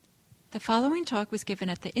The following talk was given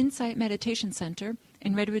at the Insight Meditation Center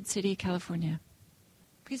in Redwood City, California.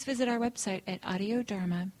 Please visit our website at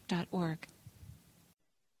audiodharma.org.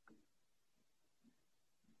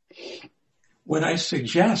 What I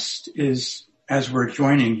suggest is, as we're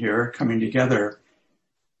joining here, coming together,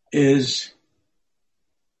 is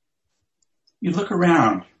you look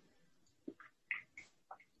around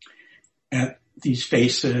at these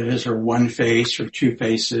faces, or one face, or two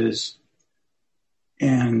faces,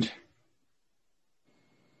 and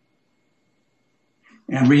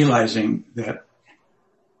realizing that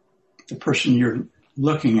the person you're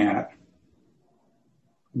looking at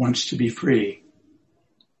wants to be free,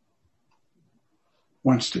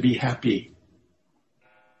 wants to be happy.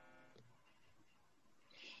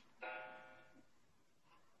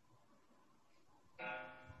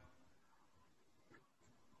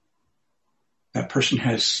 That person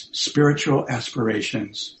has spiritual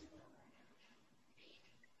aspirations.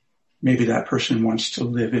 Maybe that person wants to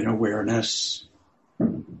live in awareness,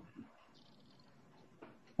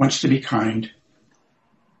 wants to be kind,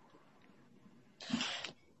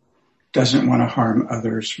 doesn't want to harm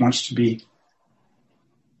others, wants to be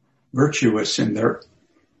virtuous in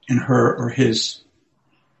her or his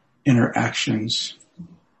interactions.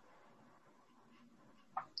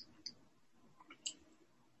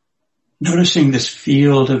 Noticing this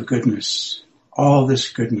field of goodness, all this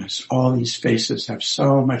goodness, all these faces have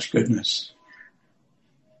so much goodness.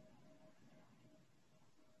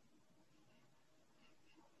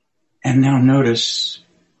 And now notice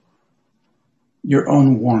your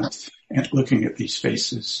own warmth at looking at these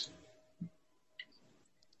faces,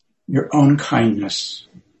 your own kindness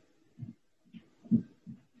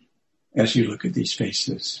as you look at these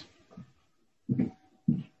faces.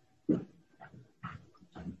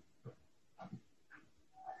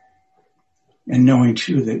 And knowing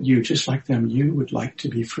too that you, just like them, you would like to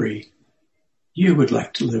be free. You would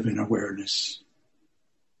like to live in awareness.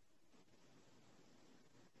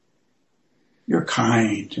 You're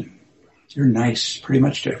kind and you're nice pretty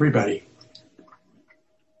much to everybody.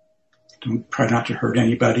 Don't try not to hurt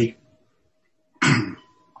anybody.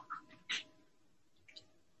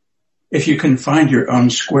 If you can find your own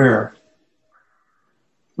square,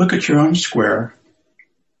 look at your own square.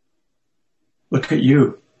 Look at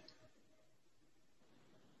you.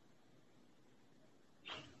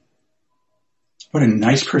 What a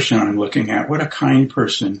nice person I'm looking at. What a kind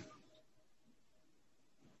person.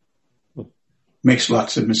 Makes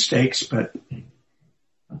lots of mistakes, but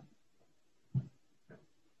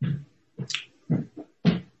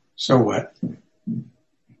so what?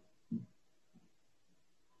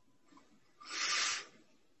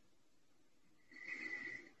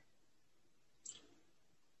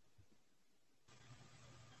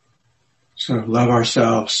 So love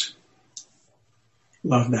ourselves.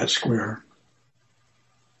 Love that square.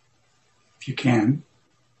 If you can.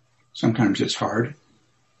 Sometimes it's hard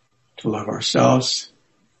to love ourselves.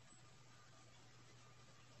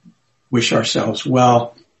 Wish ourselves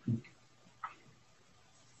well.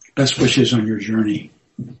 Best wishes on your journey.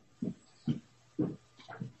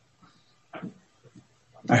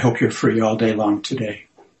 I hope you're free all day long today.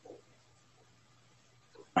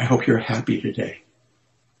 I hope you're happy today.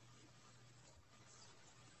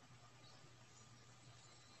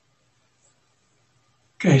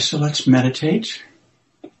 Okay, so let's meditate.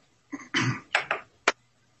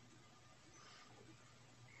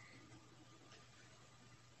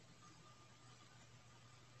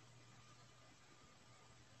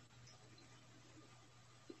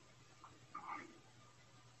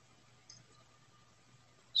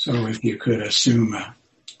 So if you could assume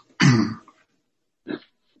an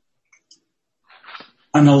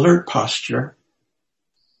alert posture,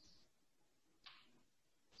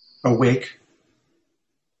 awake,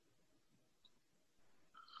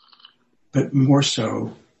 but more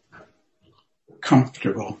so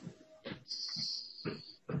comfortable,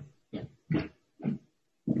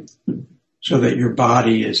 so that your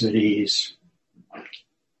body is at ease,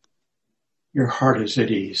 your heart is at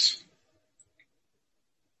ease,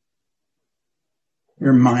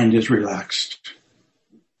 your mind is relaxed.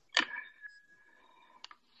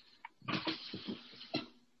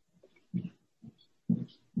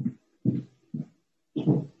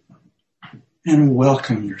 And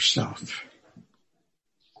welcome yourself.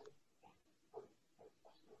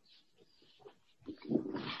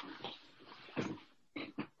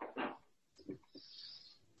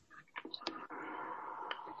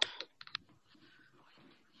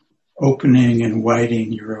 Opening and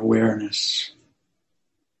widening your awareness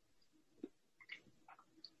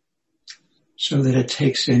so that it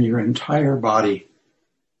takes in your entire body.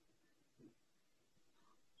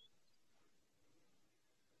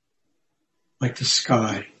 like the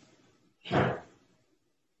sky,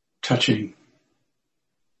 touching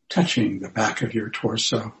the back of your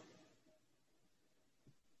torso,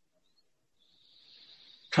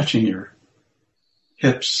 touching your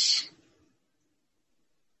hips,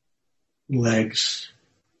 legs,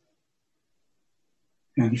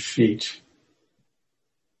 and feet.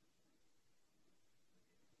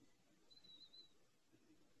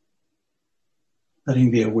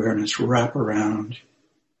 Letting the awareness wrap around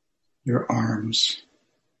your arms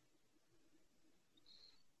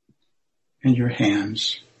and your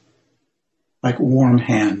hands, like warm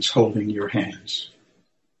hands holding your hands.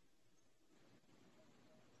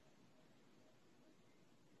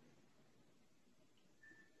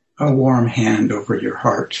 A warm hand over your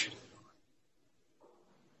heart.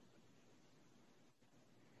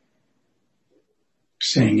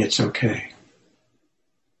 Saying it's okay.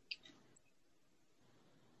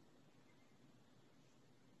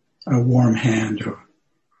 A warm hand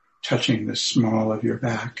touching the small of your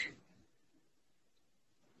back,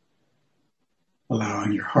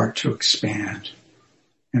 allowing your heart to expand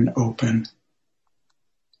and open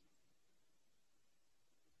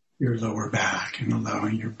your lower back and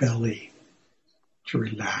allowing your belly to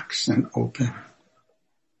relax and open.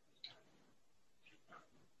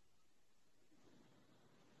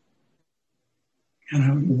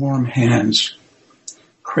 And warm hands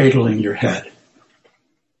cradling your head,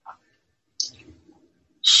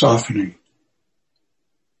 softening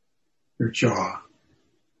your jaw,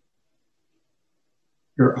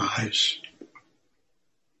 your eyes,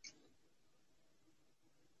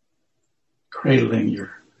 cradling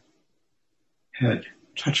your head,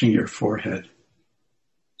 touching your forehead,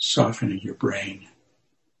 softening your brain,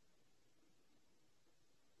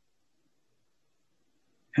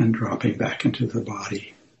 and dropping back into the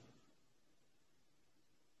body.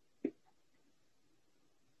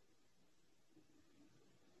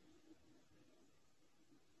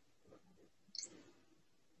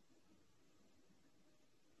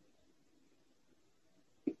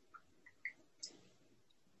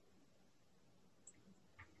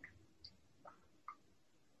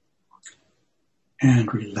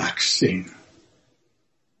 And relaxing.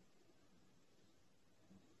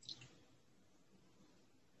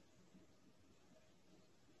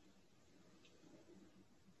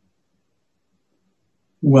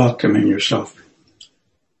 Welcoming yourself.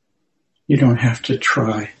 You don't have to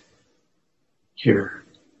try here.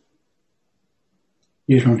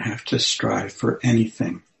 You don't have to strive for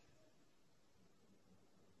anything.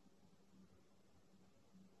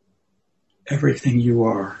 Everything you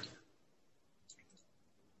are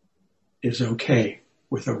is okay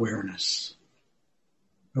with awareness.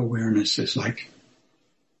 Awareness is like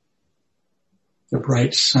the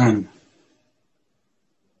bright sun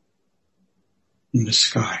in the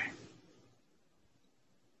sky,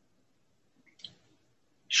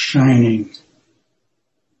 shining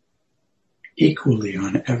equally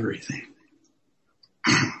on everything.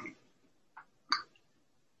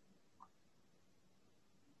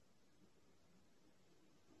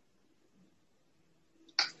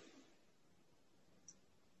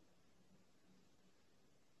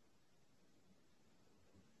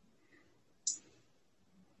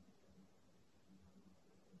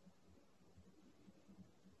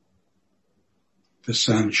 The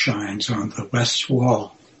sun shines on the west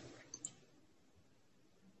wall,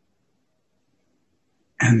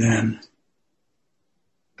 and then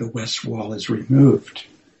the west wall is removed,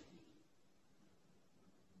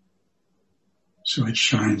 so it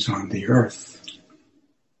shines on the earth.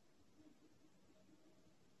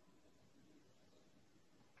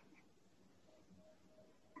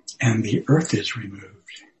 And the earth is removed.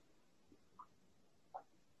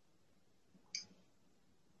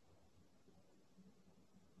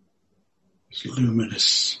 This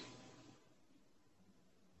luminous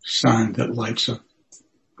sun that lights up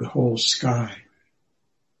the whole sky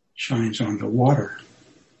shines on the water,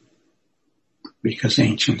 because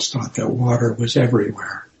ancients thought that water was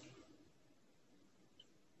everywhere.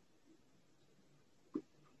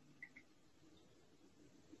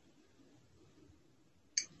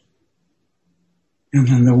 And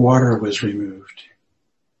then the water was removed.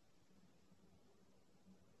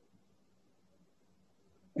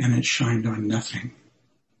 And it shined on nothing.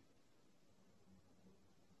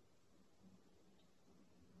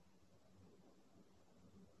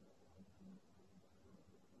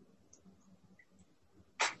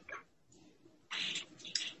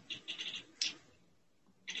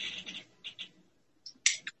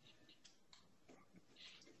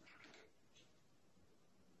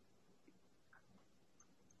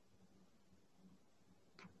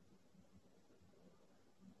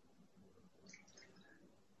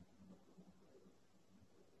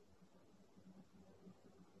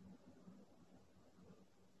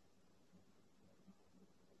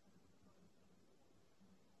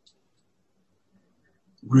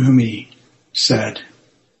 Rumi said,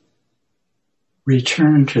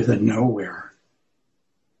 return to the nowhere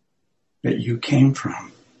that you came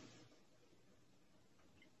from.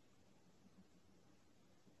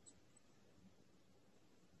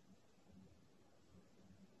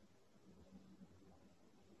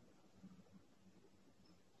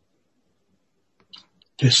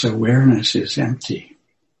 This awareness is empty.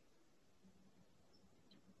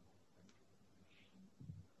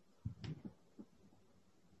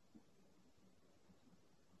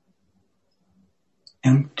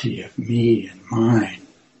 Empty of me and mine.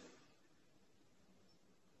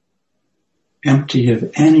 Empty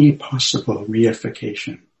of any possible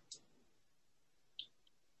reification.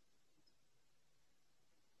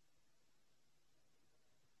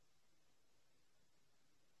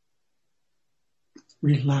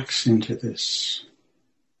 Relax into this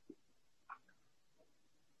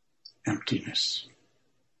emptiness.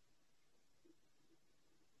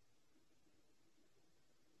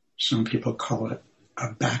 Some people call it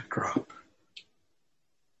a backdrop.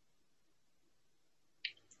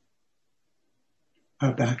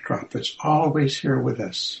 A backdrop that's always here with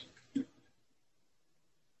us.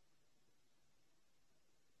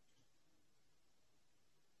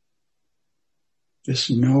 This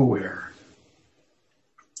nowhere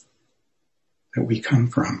that we come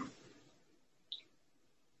from.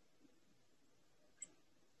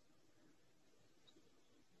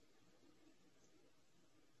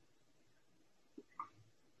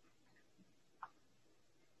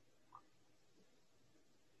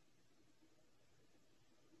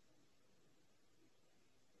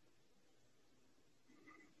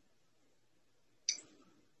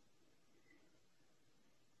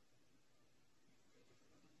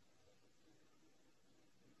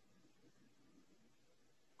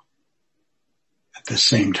 At the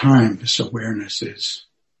same time, this awareness is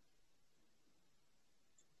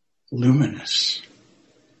luminous.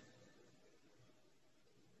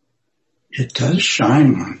 It does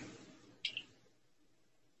shine on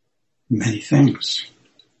many things.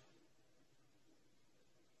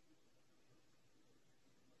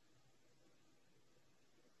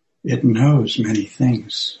 It knows many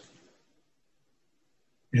things.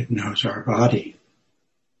 It knows our body.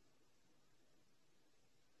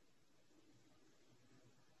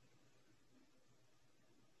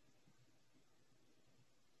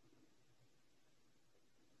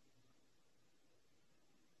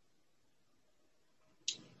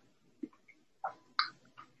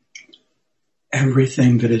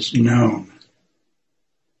 Everything that is known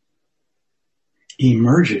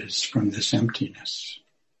emerges from this emptiness,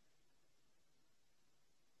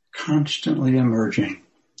 constantly emerging,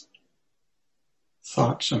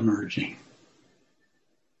 thoughts emerging,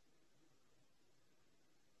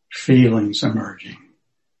 feelings emerging.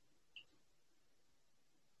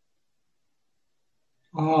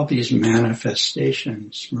 All these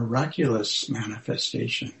manifestations, miraculous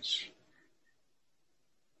manifestations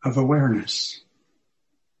of awareness.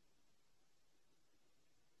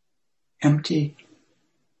 Empty,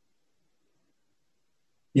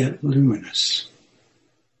 yet luminous.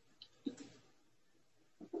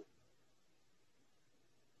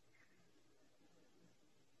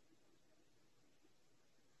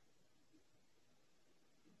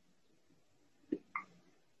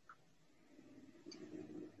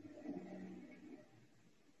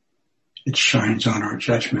 It shines on our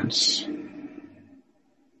judgments.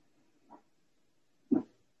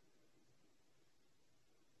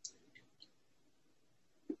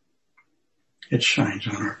 It shines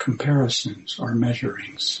on our comparisons, our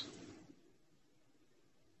measurings.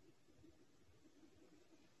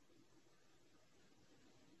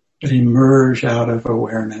 But emerge out of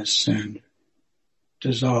awareness and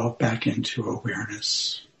dissolve back into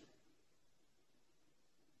awareness.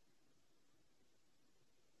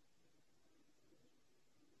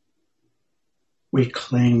 We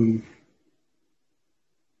cling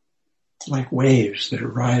like waves that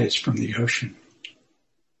arise from the ocean.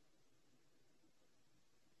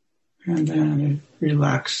 And then it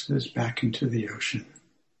relaxes back into the ocean.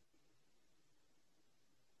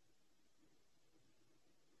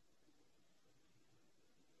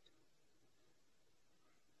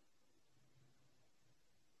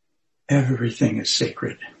 Everything is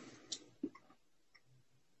sacred.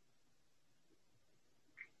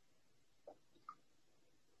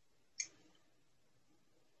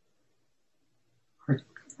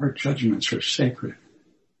 Our judgments are sacred.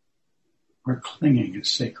 Our clinging is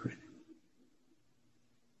sacred.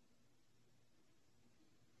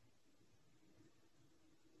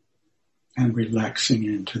 And relaxing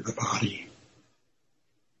into the body.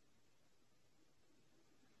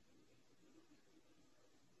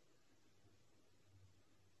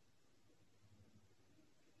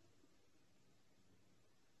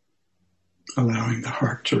 allowing the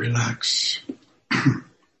heart to relax.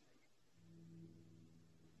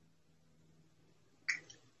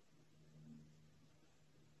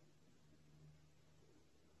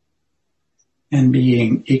 And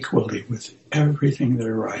being equally with everything that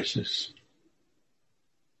arises.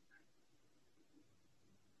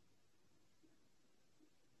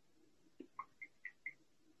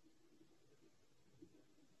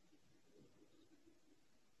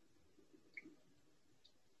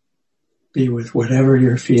 Be with whatever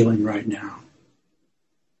you're feeling right now.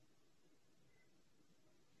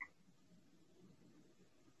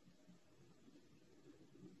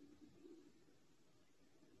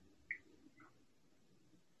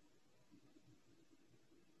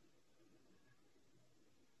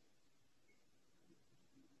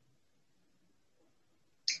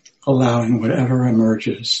 Allowing whatever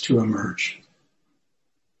emerges to emerge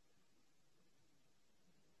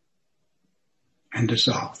and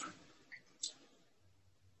dissolve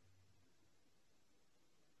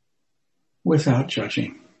without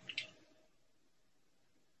judging.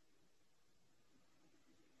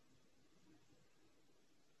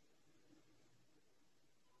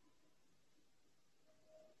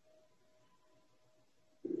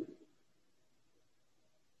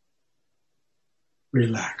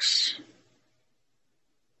 Relax.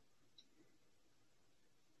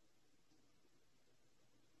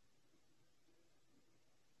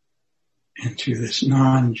 Into this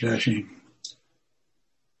non-judging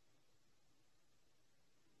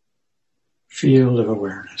field of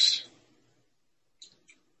awareness.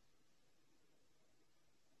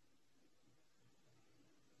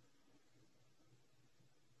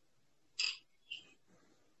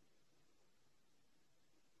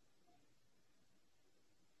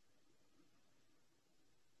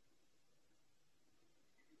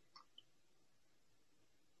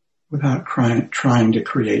 Without trying to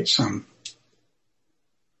create some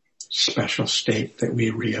special state that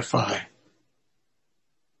we reify.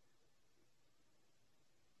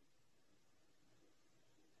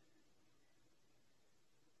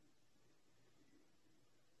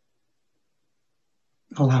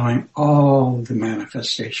 Allowing all the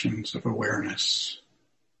manifestations of awareness,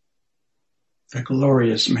 the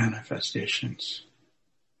glorious manifestations,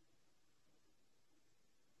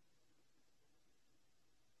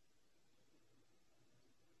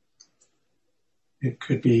 it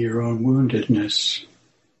could be your own woundedness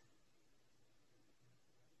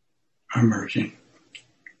emerging.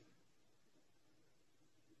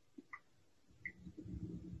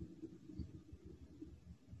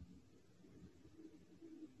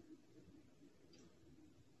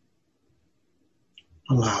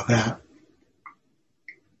 Allow that.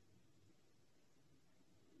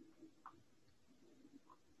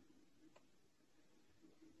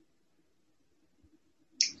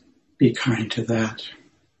 Be kind to that.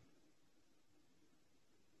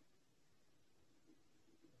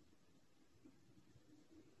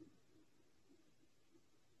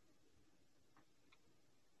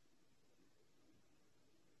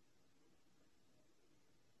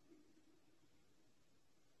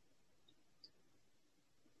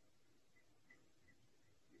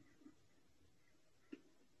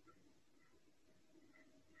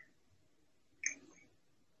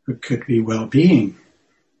 It could be well-being.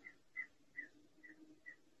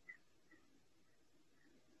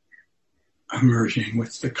 Emerging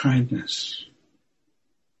with the kindness.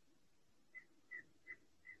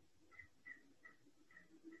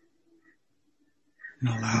 And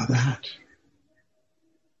allow that.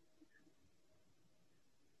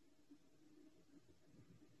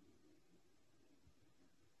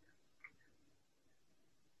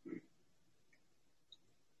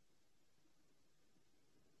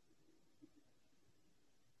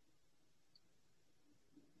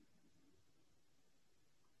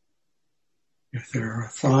 If there are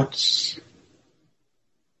thoughts,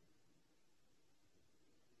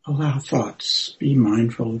 allow thoughts. Be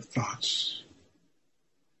mindful of thoughts.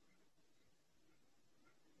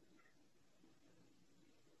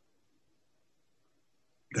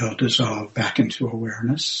 They'll dissolve back into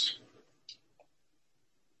awareness.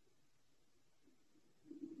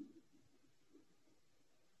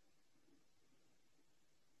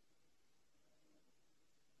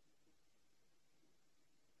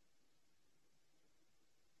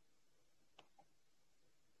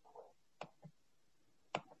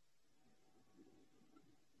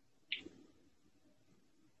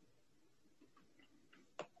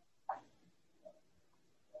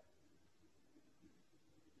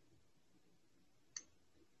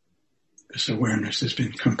 This awareness has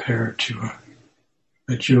been compared to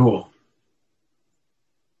a jewel.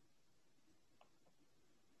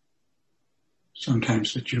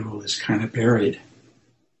 Sometimes the jewel is kind of buried,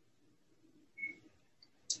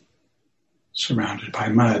 surrounded by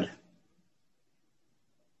mud.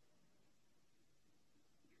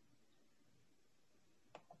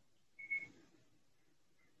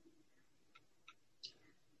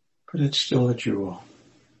 But it's still a jewel.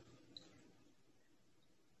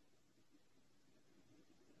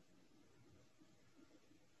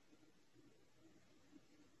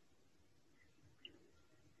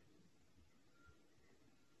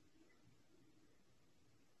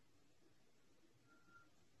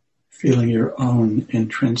 Feeling your own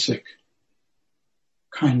intrinsic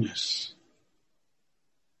kindness,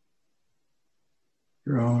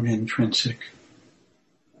 your own intrinsic,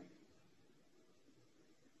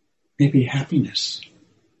 maybe happiness.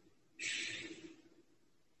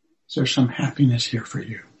 Is there some happiness here for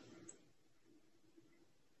you?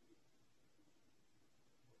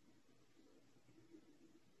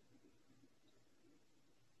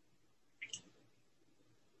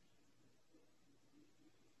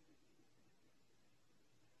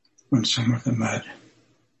 When some of the mud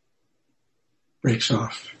breaks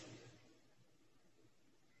off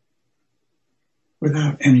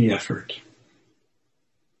without any effort,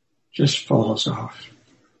 just falls off.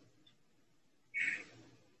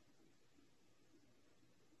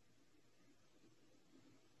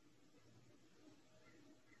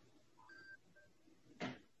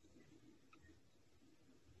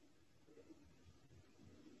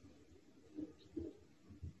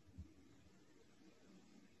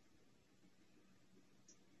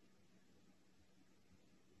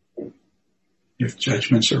 If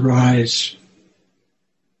judgments arise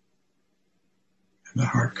and the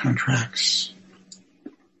heart contracts,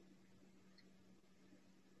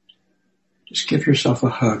 just give yourself a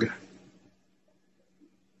hug.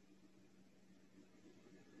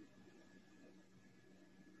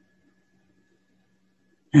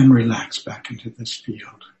 And relax back into this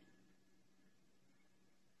field.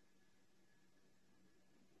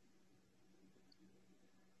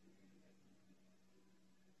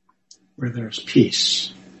 Where there's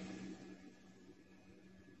peace.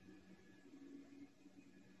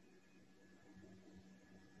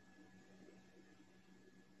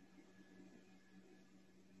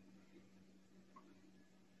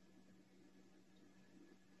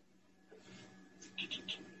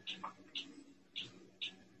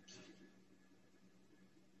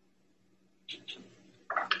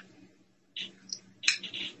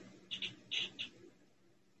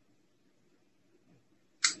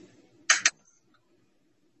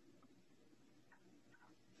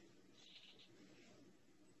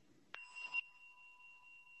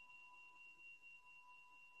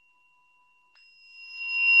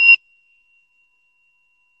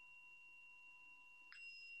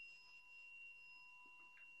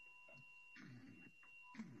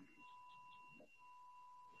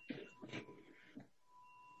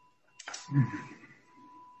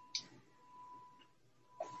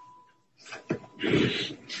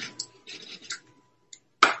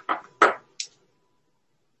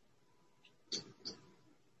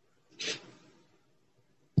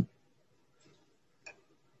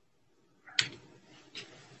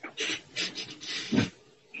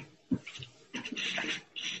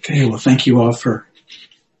 Okay, well, thank you all for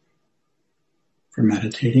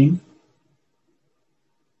meditating.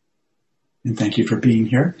 And thank you for being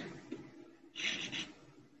here.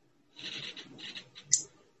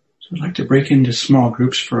 So I'd like to break into small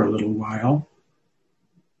groups for a little while.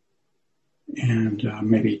 And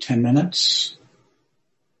maybe 10 minutes.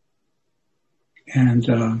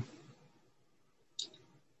 And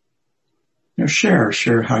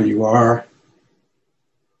share how you are,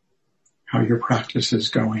 how your practice is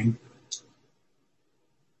going.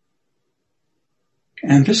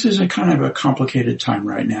 And this is a kind of a complicated time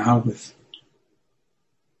right now with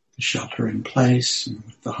the shelter in place and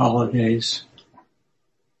with the holidays.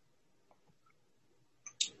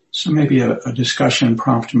 So maybe a discussion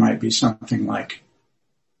prompt might be something like,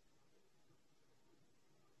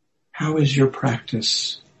 how is your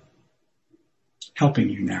practice helping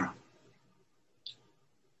you now?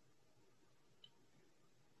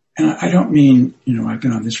 And I don't mean, I've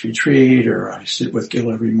been on this retreat or I sit with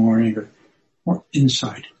Gil every morning or more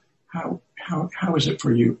inside. How is it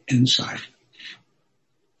for you inside?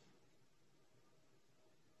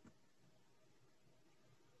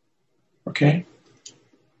 Okay?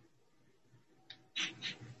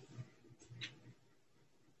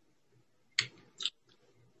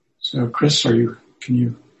 So Chris, can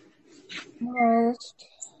you? Yes.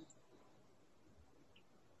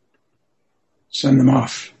 Send them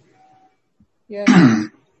off. Yes.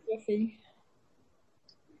 Jiffy.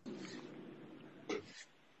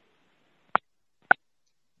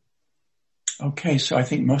 Okay, so I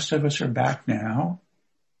think most of us are back now.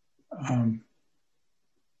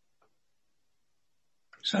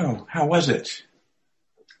 So, how was it?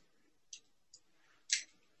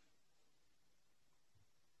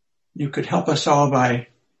 You could help us all by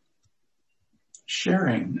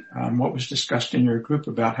sharing what was discussed in your group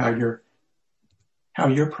about how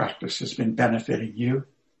your practice has been benefiting you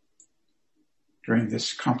during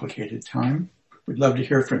this complicated time. We'd love to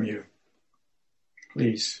hear from you.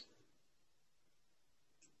 Please.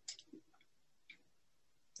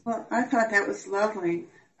 Well, I thought that was lovely,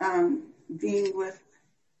 being with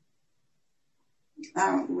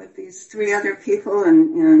these three other people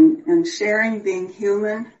and sharing, being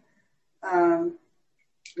human,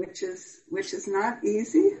 which is not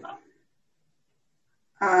easy.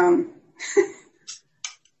 I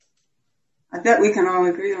bet we can all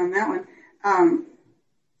agree on that one.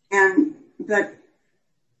 But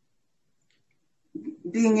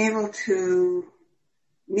being able to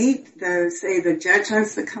meet the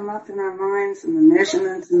judgments that come up in our minds and the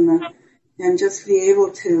measurements and just be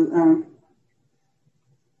able to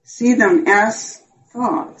see them as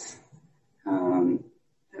thoughts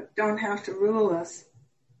that don't have to rule us,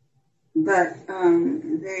 but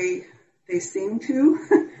they seem to.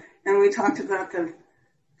 And we talked about the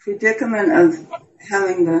predicament of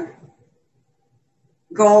having the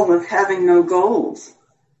goal of having no goals.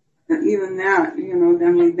 And even that,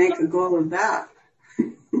 then we make a goal of that.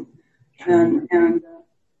 and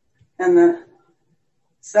the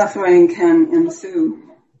suffering can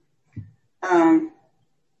ensue.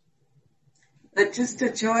 But just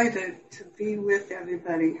a joy to be with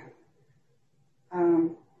everybody,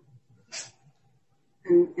 and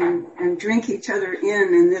drink each other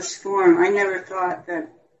in this form. I never thought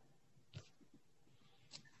that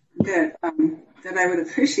I would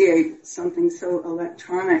appreciate something so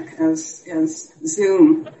electronic as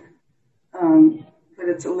Zoom. But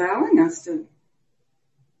it's allowing us to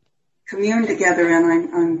commune together,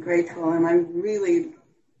 and I'm grateful, and I really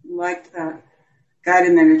liked that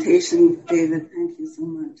guided meditation, David. Thank you so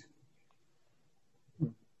much.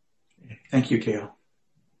 Thank you, Gail.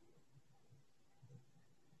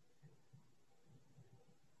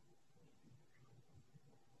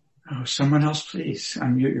 Oh, someone else, please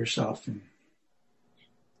unmute yourself and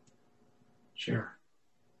share.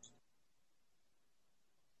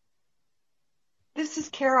 This is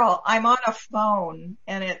Carol. I'm on a phone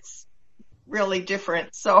and it's really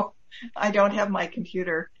different, so I don't have my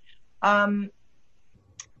computer.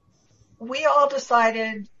 We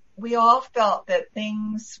all felt that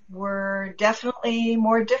things were definitely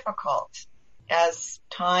more difficult as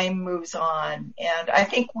time moves on. And I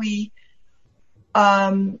think we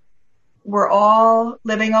were all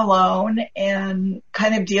living alone and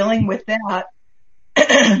kind of dealing with that.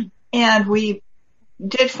 And we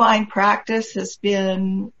did find practice has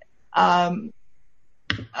been a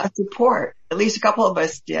support. At least a couple of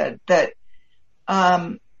us did that.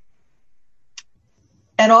 And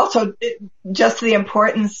also just the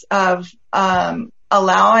importance of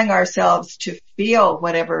allowing ourselves to feel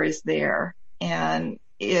whatever is there and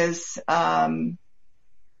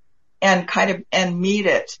meet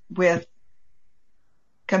it with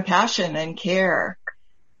compassion and care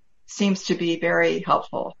seems to be very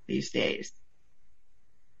helpful these days.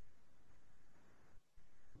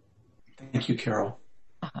 Thank you, Carol.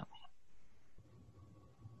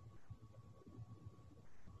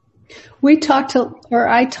 I talked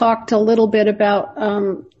a little bit about,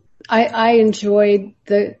 I enjoyed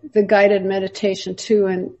the guided meditation too,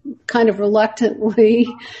 and kind of reluctantly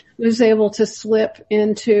was able to slip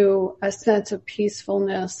into a sense of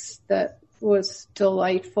peacefulness that was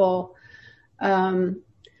delightful. And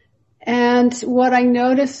what I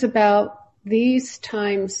noticed about these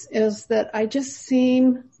times is that I just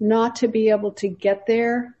seem not to be able to get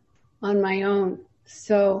there on my own.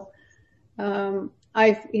 So,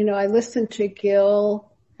 I listen to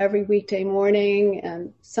Gil every weekday morning,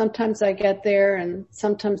 and sometimes I get there and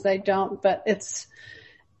sometimes I don't, but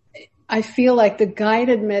I feel like the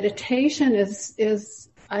guided meditation is,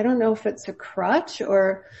 I don't know if it's a crutch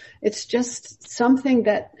or it's just something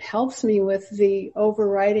that helps me with the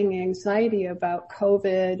overriding anxiety about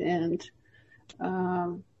COVID and,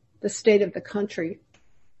 the state of the country.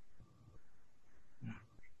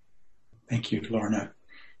 Thank you, Lorna.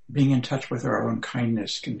 Being in touch with our own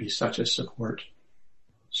kindness can be such a support,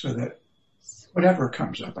 so that whatever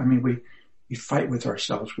comes up, I mean, we fight with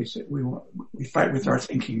ourselves. We fight with our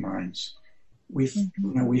thinking minds. We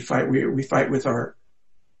fight with our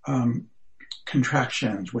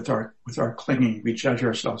contractions, with our clinging. We judge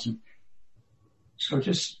ourselves, and so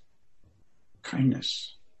just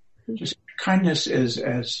kindness. Just kindness is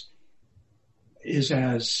as is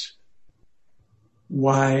as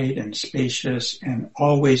wide and spacious and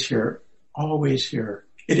always here, always here.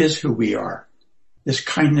 It is who we are. This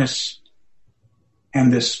kindness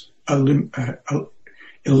and this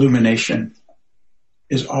illumination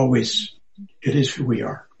is always, it is who we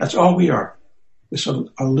are. That's all we are. This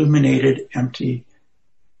illuminated, empty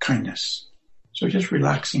kindness. So just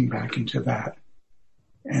relaxing back into that.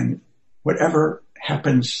 And whatever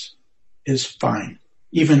happens is fine.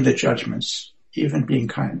 Even the judgments, even being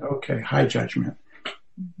kind. Okay, high judgment.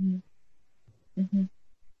 Mm-hmm. Mm-hmm.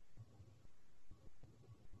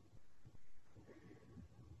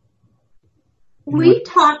 We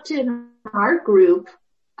talked in our group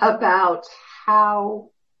about how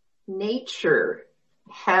nature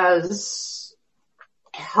has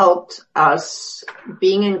helped us.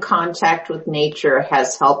 Being in contact with nature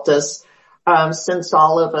has helped us, since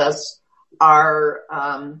all of us are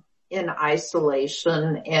in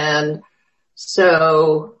isolation. And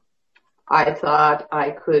so I thought I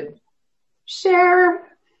could share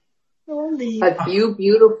a few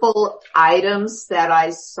beautiful items that I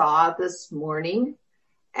saw this morning.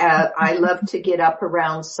 I love to get up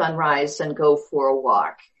around sunrise and go for a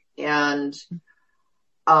walk. And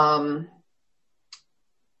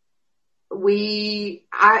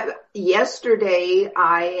yesterday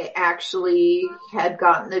I actually had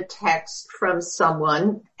gotten a text from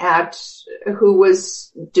someone who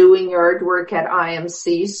was doing yard work at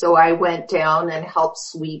IMC. So I went down and helped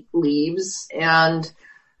sweep leaves, and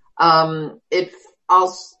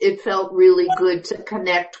it felt really good to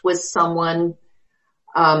connect with someone,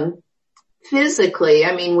 physically.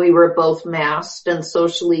 I mean, we were both masked and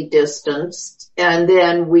socially distanced. And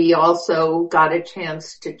then we also got a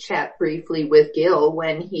chance to chat briefly with Gil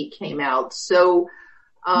when he came out. So,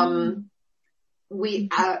 we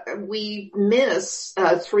miss,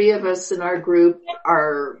 three of us in our group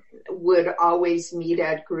would always meet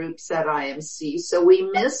at groups at IMC. So we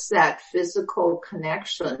miss that physical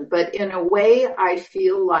connection. But in a way, I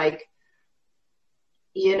feel like,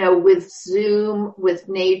 with Zoom, with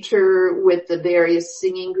nature, with the various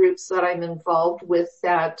singing groups that I'm involved with,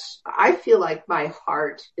 that I feel like my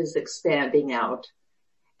heart is expanding out.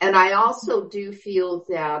 And I also do feel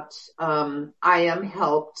that I am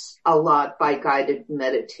helped a lot by guided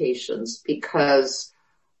meditations, because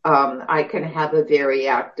I can have a very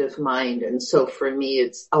active mind. And so for me,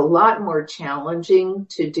 it's a lot more challenging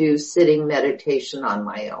to do sitting meditation on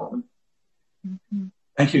my own.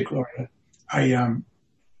 Thank you, Gloria.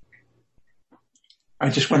 I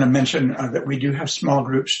just want to mention that we do have small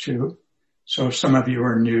groups too. So if some of you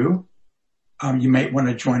are new, you might want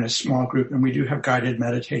to join a small group. And we do have guided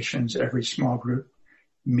meditations every small group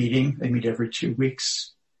meeting. They meet every 2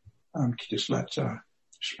 weeks. Just write to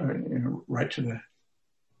the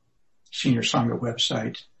Senior Sangha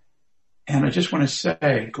website. And I just want to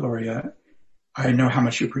say, Gloria, I know how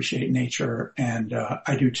much you appreciate nature, and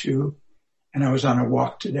I do too. And I was on a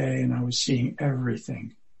walk today, and I was seeing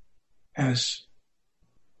everything as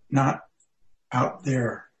not out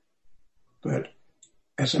there, but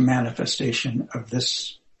as a manifestation of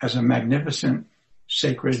this, as a magnificent,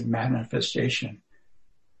 sacred manifestation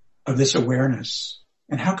of this awareness.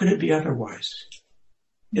 And how could it be otherwise?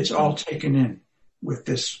 It's all taken in with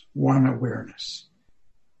this one awareness.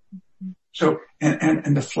 So,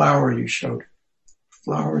 and the flower you showed,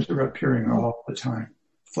 flowers are appearing all the time.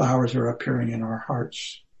 Flowers are appearing in our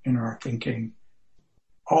hearts, in our thinking,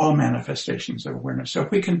 all manifestations of awareness. So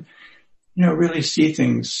if we can, really see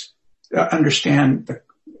things, understand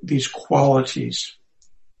these qualities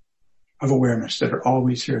of awareness that are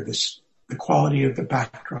always here, the quality of the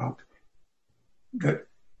backdrop, that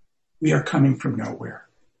we are coming from nowhere.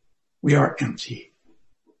 We are empty,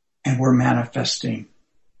 and we're manifesting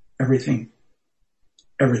everything.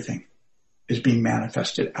 Everything is being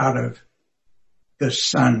manifested out of the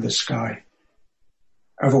sun, the sky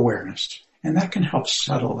of awareness. And that can help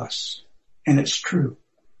settle us. And it's true.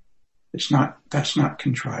 That's not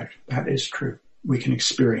contrived. That is true. We can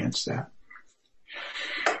experience that.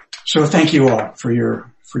 So thank you all for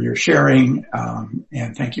your sharing,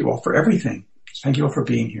 and thank you all for everything. Thank you all for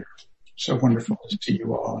being here. So wonderful to see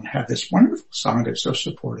you all and have this wonderful song that's so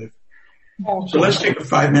supportive. So let's take a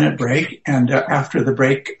 5-minute break, and after the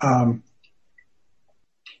break,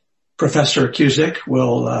 Professor Cusick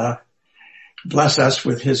will bless us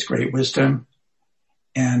with his great wisdom,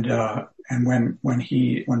 and when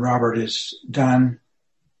Robert is done,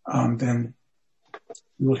 then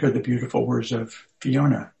we will hear the beautiful words of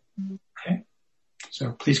Fiona. Okay,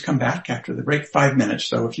 so please come back after the break. 5 minutes,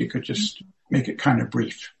 though, if you could just make it kind of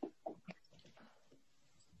brief.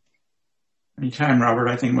 Anytime, Robert.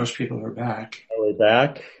 I think most people are back. Are we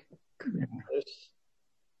back?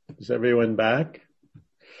 Is everyone back?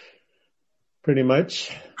 Pretty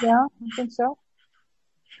much? Yeah, I think so.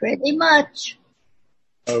 Pretty much.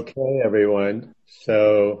 Okay, everyone.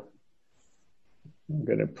 So I'm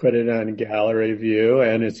going to put it on gallery view,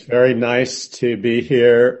 and it's very nice to be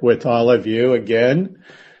here with all of you again.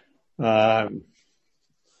 I've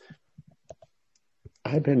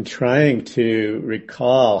been trying to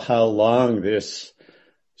recall how long this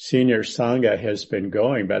senior Sangha has been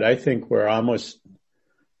going, but I think we're almost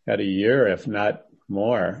at a year, if not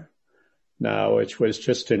more now, which was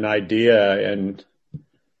just an idea and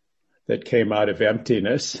that came out of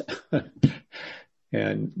emptiness.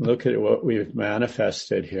 And look at what we've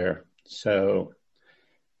manifested here. So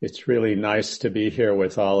it's really nice to be here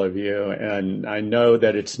with all of you. And I know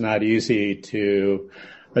that it's not easy to,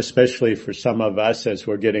 especially for some of us as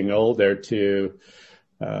we're getting older, to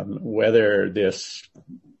weather this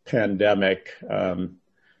pandemic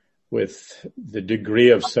with the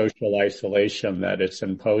degree of social isolation that it's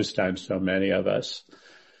imposed on so many of us.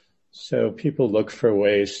 So people look for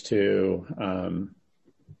ways to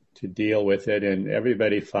deal with it, and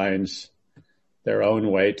everybody finds their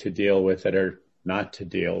own way to deal with it or not to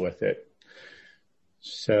deal with it.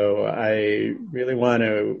 So I really want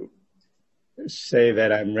to say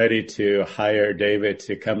that I'm ready to hire David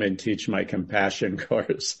to come and teach my compassion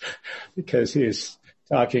course because he's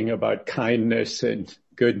talking about kindness and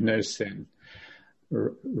goodness and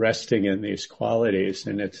resting in these qualities.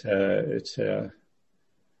 And it's a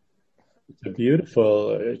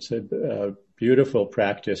beautiful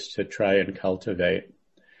practice to try and cultivate.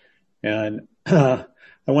 And I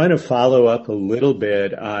want to follow up a little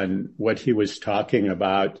bit on what he was talking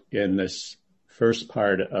about in this first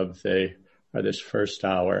part of this first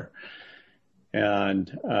hour,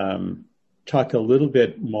 and talk a little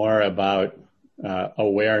bit more about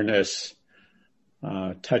awareness,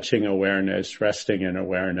 touching awareness, resting in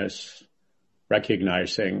awareness,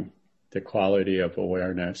 recognizing the quality of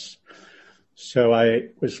awareness. So I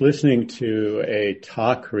was listening to a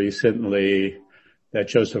talk recently that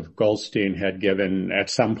Joseph Goldstein had given at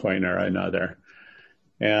some point or another.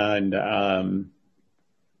 And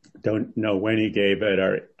don't know when he gave it,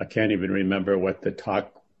 or I can't even remember what the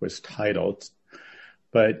talk was titled.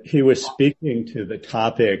 But he was speaking to the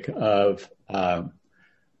topic of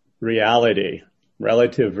reality,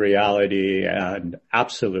 relative reality and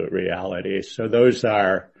absolute reality. So those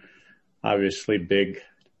are obviously big,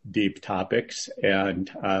 deep topics. And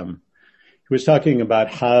he was talking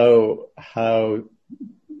about how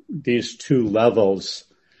these two levels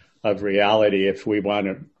of reality, if we want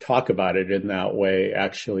to talk about it in that way,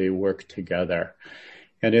 actually work together.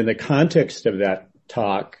 And in the context of that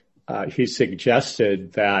talk, he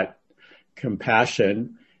suggested that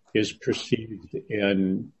compassion is perceived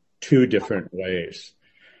in two different ways.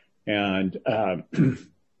 And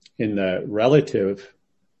in the relative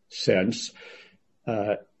sense,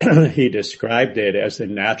 he described it as a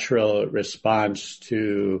natural response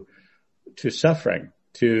to suffering,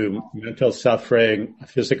 to mental suffering,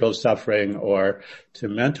 physical suffering, or to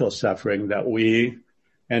mental suffering that we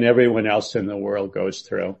and everyone else in the world goes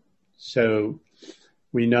through. So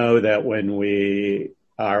we know that when we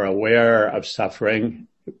are aware of suffering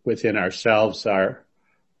within ourselves or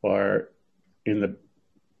within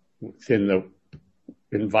the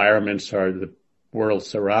environments or the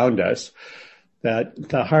worlds around us, that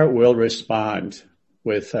the heart will respond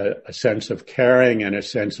with a sense of caring and a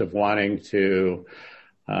sense of wanting to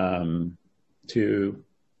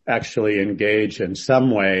actually engage in some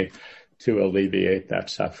way to alleviate that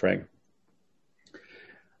suffering.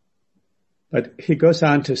 But he goes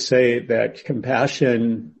on to say that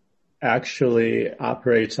compassion actually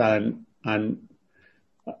operates on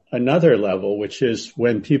another level, which is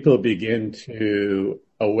when people begin to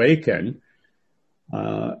awaken.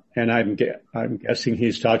 And I'm guessing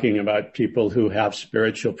he's talking about people who have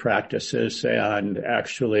spiritual practices and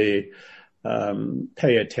actually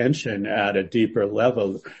pay attention at a deeper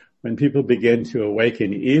level. When people begin to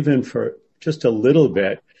awaken, even for just a little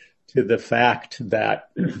bit, to the fact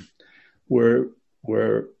that we're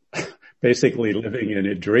basically living in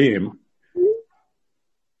a dream,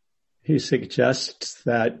 he suggests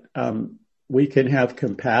that we can have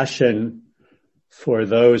compassion for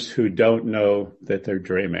those who don't know that they're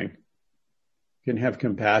dreaming. You can have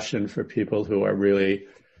compassion for people who are really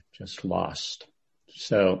just lost.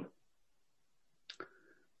 So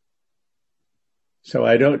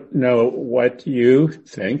I don't know what you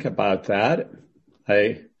think about that.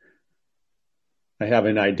 I have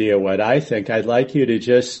an idea what I think. I'd like you to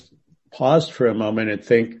just pause for a moment and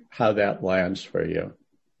think how that lands for you.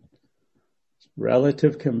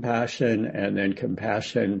 relative compassion and then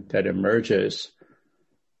compassion that emerges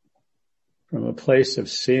from a place of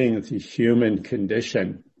seeing the human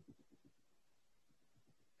condition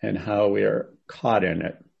and how we are caught in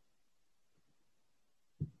it.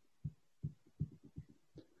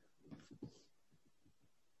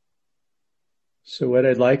 So what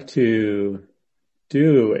I'd like to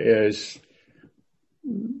do is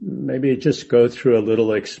maybe just go through a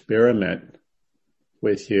little experiment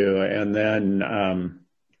with you, and then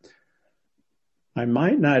I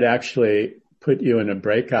might not actually put you in a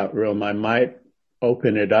breakout room. I might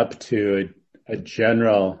open it up to a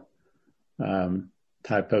general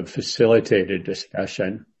type of facilitated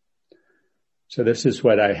discussion. So this is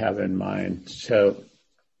what I have in mind. So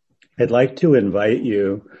I'd like to invite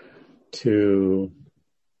you to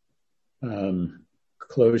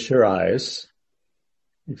close your eyes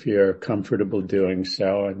if you're comfortable doing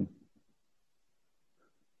so,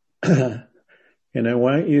 and I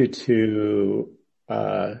want you to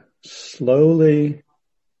slowly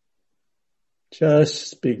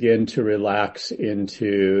just begin to relax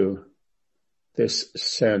into this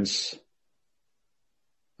sense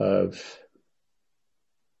of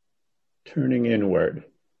turning inward.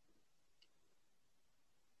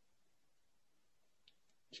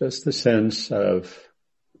 Just the sense of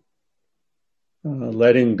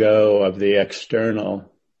letting go of the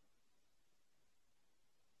external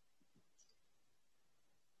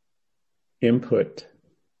input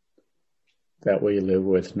that we live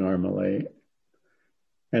with normally,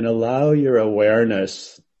 and allow your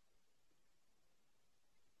awareness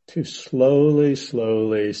to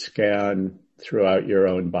slowly scan throughout your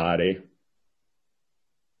own body.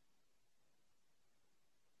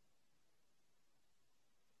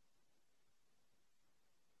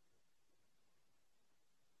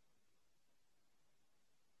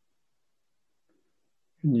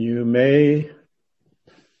 You may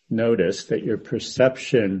notice that your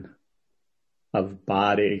perception of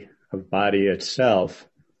body itself,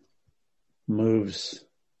 moves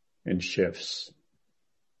and shifts.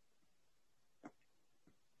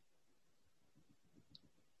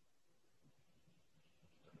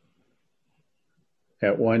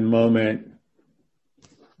 At one moment,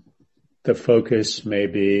 the focus may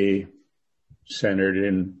be centered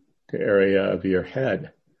in the area of your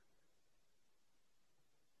head.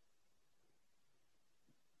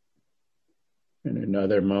 In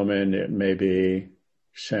another moment, it may be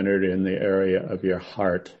centered in the area of your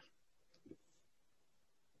heart.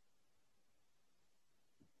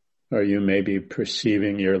 Or you may be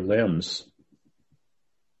perceiving your limbs.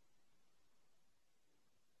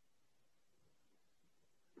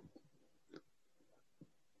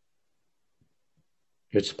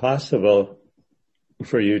 It's possible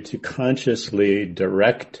for you to consciously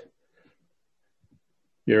direct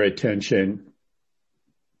your attention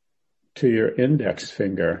to your index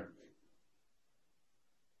finger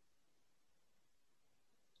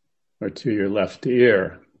or to your left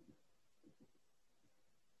ear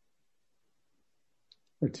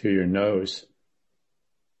or to your nose.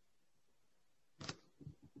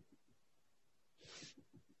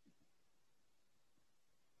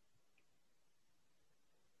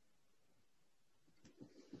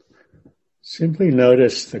 Simply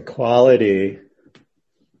notice the quality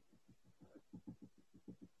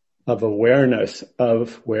of awareness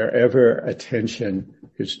of wherever attention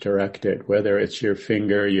is directed, whether it's your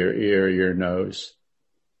finger, your ear, your nose,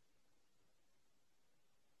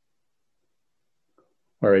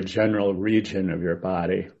 or a general region of your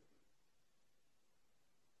body.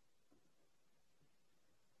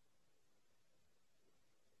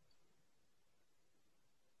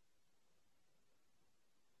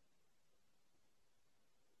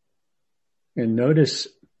 And notice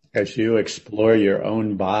as you explore your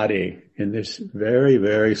own body in this very,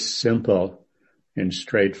 very simple and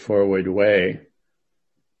straightforward way,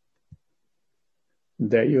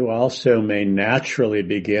 that you also may naturally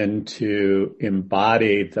begin to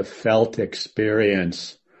embody the felt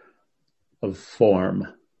experience of form.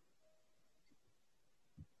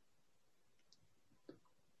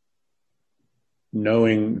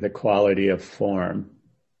 Knowing the quality of form,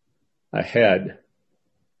 a head,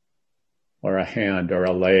 or a hand, or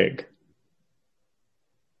a leg.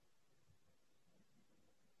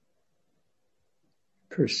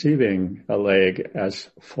 Perceiving a leg as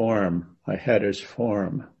form, a head as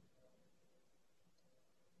form.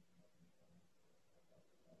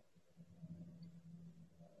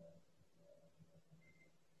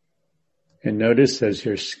 And notice as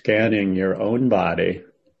you're scanning your own body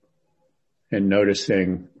and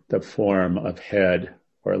noticing the form of head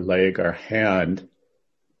or leg or hand,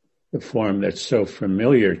 the form that's so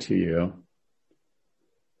familiar to you,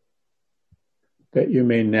 that you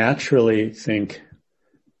may naturally think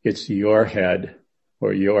it's your head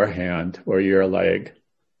or your hand or your leg.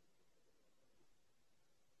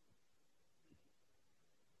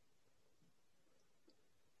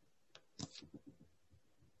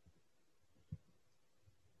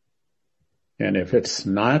 And if it's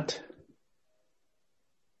not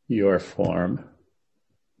your form,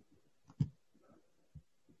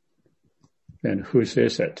 then whose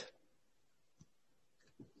is it?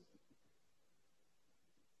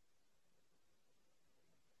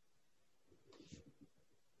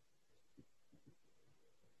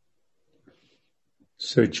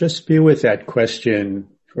 So just be with that question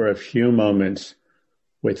for a few moments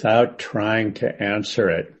without trying to answer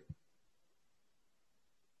it,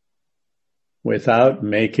 without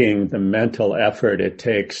making the mental effort it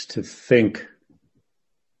takes to think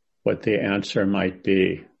what the answer might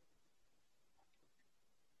be.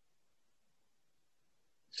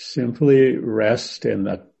 Simply rest in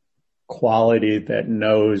the quality that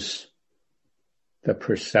knows the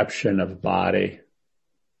perception of body.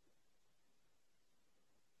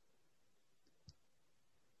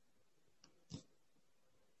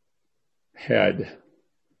 Head,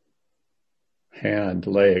 hand,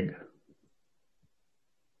 leg,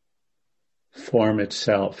 form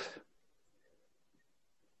itself.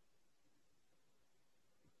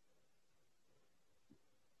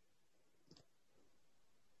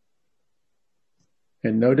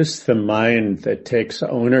 And notice the mind that takes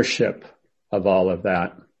ownership of all of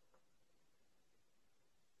that.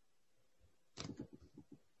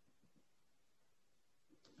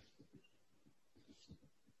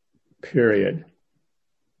 Period.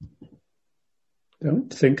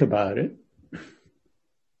 Don't think about it.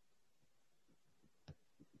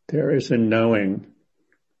 There is a knowing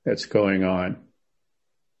that's going on.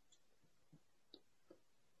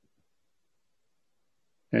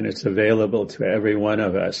 And it's available to every one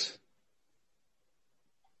of us.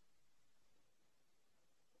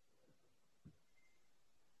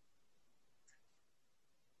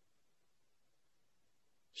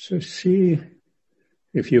 So see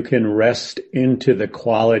if you can rest into the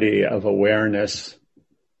quality of awareness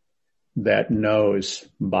that knows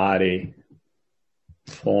body,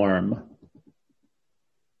 form,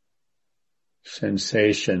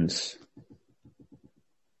 sensations.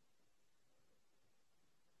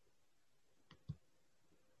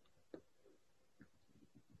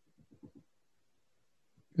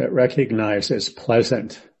 That recognizes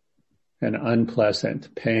pleasant and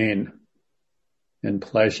unpleasant, pain and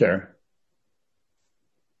pleasure.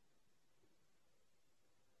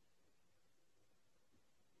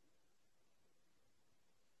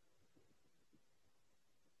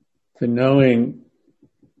 The knowing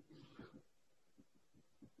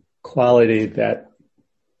quality that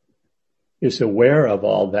is aware of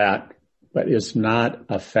all that, but is not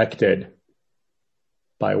affected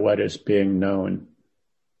by what is being known.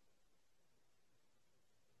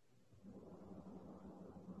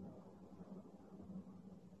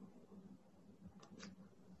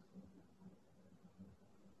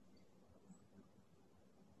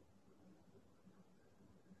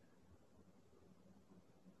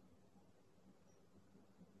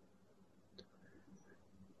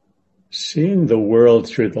 Seeing the world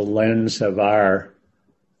through the lens of our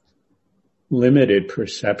limited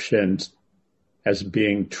perceptions as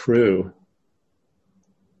being true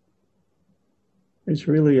is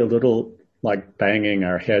really a little like banging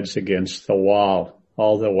our heads against the wall,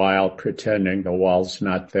 all the while pretending the wall's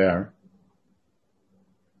not there.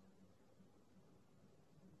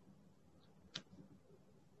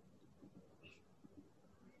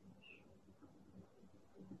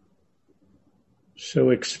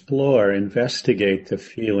 So explore, investigate the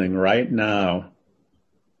feeling right now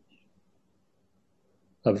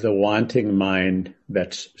of the wanting mind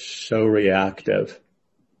that's so reactive,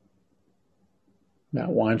 that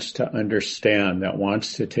wants to understand, that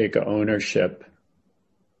wants to take ownership.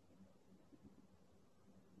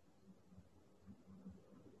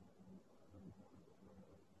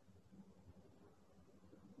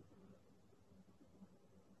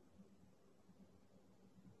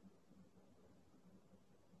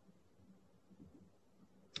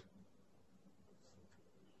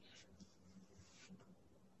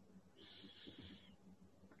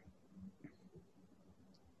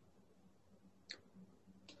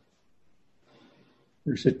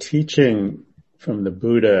 There's a teaching from the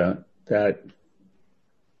Buddha that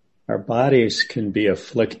our bodies can be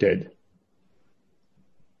afflicted,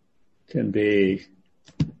 can be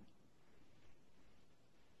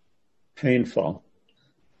painful.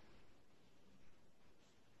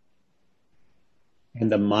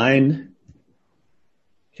 And the mind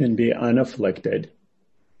can be unafflicted.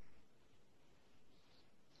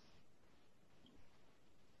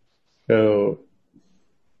 So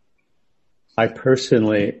I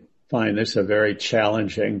personally find this a very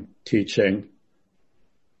challenging teaching,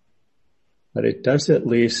 but it does at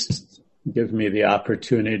least give me the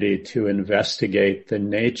opportunity to investigate the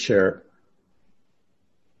nature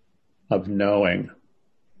of knowing,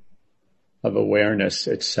 of awareness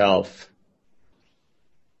itself.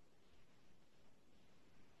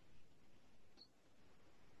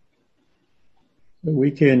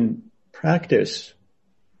 We can practice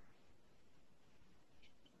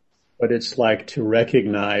what it's like to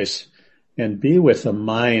recognize and be with a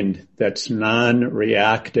mind that's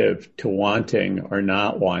non-reactive to wanting or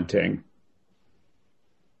not wanting.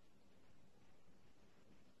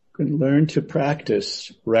 You can learn to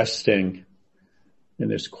practice resting in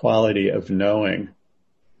this quality of knowing.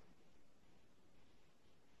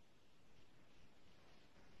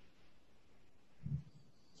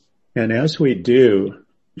 And as we do,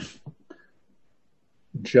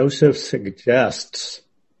 Joseph suggests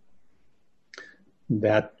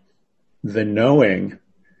that the knowing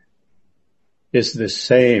is the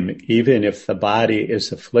same even if the body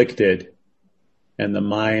is afflicted and the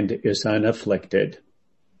mind is unafflicted.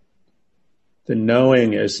 The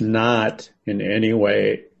knowing is not in any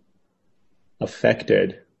way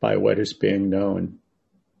affected by what is being known.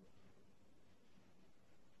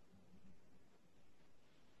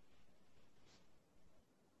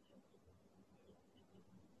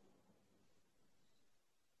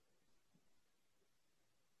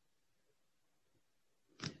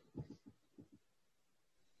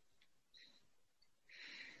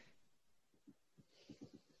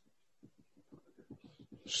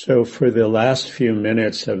 So for the last few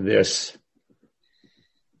minutes of this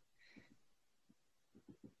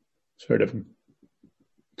sort of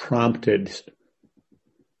prompted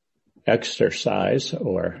exercise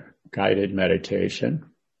or guided meditation,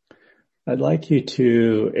 I'd like you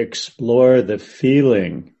to explore the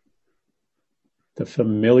feeling, the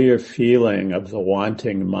familiar feeling of the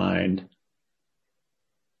wanting mind,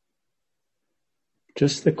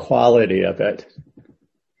 just the quality of it.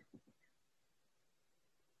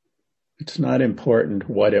 It's not important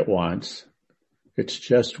what it wants. It's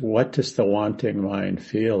just, what does the wanting mind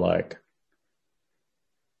feel like?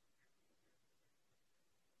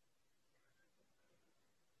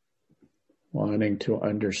 Wanting to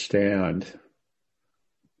understand,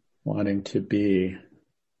 wanting to be.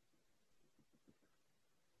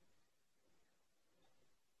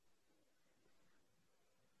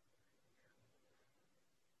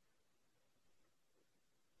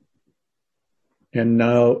 And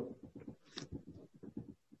now,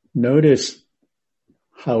 notice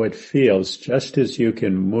how it feels, just as you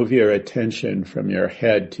can move your attention from your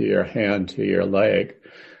head to your hand to your leg.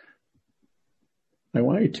 I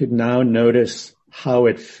want you to now notice how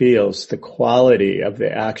it feels, the quality of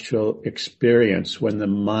the actual experience when the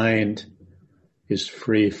mind is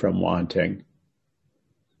free from wanting.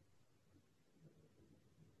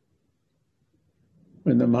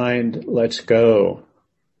 When the mind lets go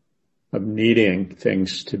of needing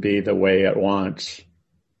things to be the way it wants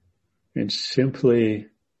and simply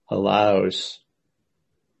allows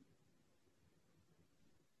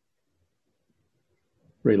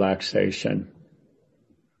relaxation.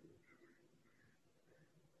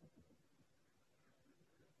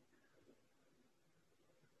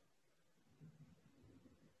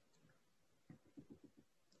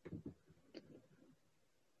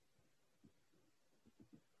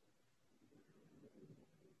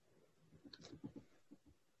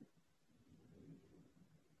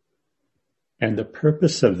 And the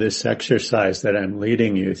purpose of this exercise that I'm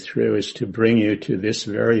leading you through is to bring you to this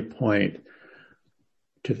very point,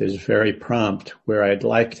 to this very prompt, where I'd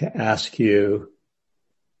like to ask you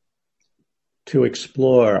to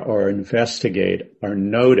explore or investigate or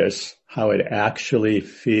notice how it actually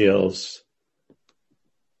feels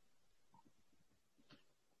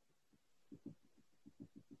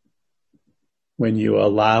when you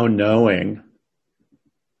allow knowing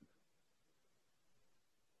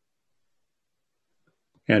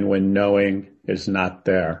and when knowing is not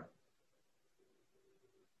there.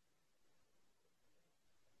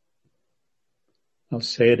 I'll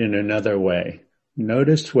say it in another way.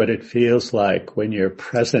 Notice what it feels like when you're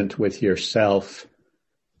present with yourself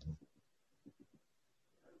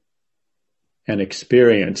and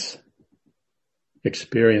experiencing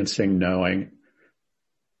knowing,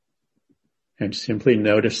 and simply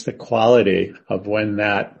notice the quality of when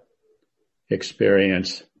that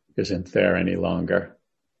experience isn't there any longer.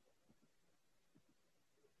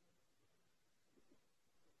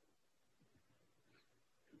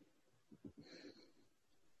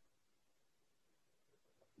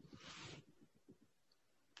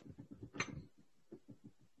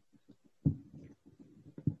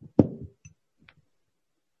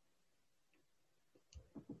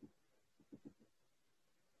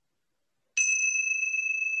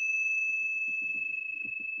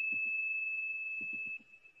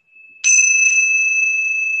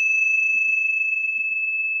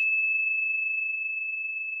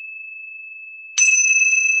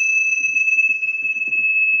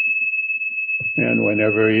 And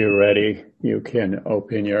whenever you're ready, you can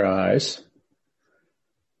open your eyes.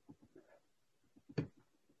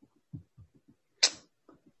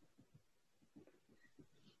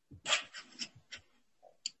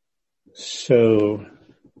 So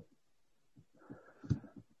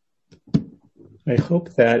I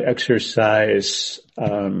hope that exercise,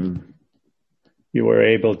 you were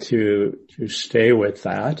able to stay with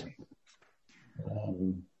that.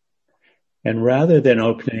 And rather than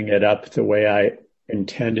opening it up the way I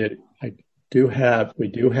intended, we do have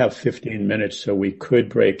 15 minutes, so we could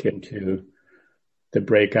break into the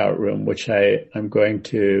breakout room, which I'm going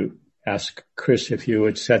to ask Chris if you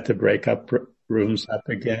would set the breakout rooms up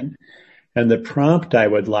again. And the prompt I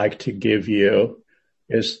would like to give you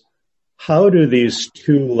is, how do these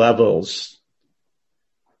two levels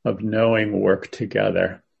of knowing work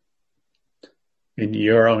together in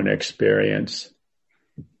your own experience?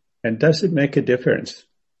 And does it make a difference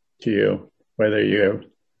to you whether you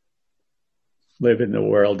live in the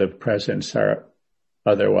world of presence or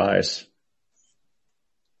otherwise?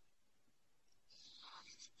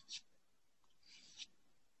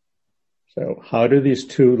 So how do these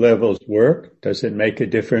two levels work? Does it make a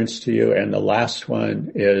difference to you? And the last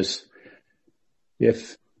one is,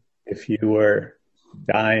 if you were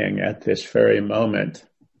dying at this very moment,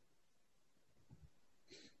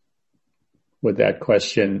 would that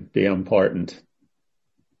question be important?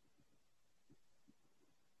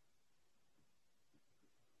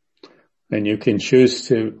 And you can choose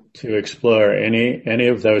to explore any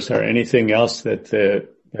of those or anything else that the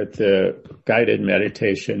guided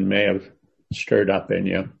meditation may have stirred up in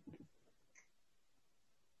you.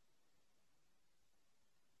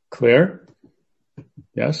 Clear?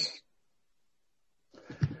 Yes?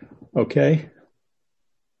 Okay.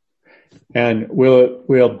 And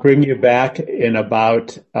we'll bring you back in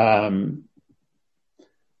about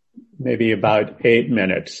maybe about 8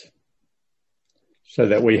 minutes, so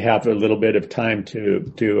that we have a little bit of time to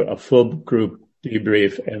do a full group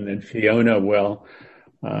debrief, and then Fiona will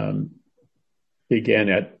begin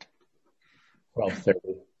at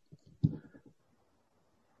 12:30.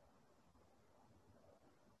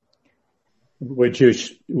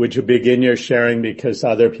 Would you begin your sharing, because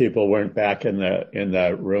other people weren't back in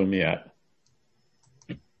the room yet?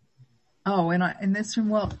 Oh, in this room,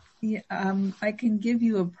 well, yeah, I can give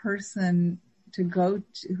you a person to go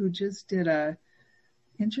to who just did a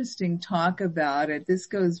interesting talk about it. This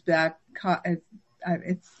goes back, I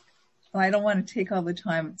don't want to take all the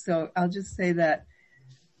time, so I'll just say that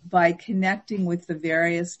by connecting with the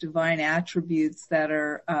various divine attributes that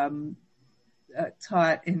are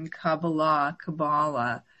taught in Kabbalah,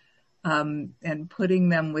 and putting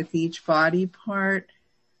them with each body part,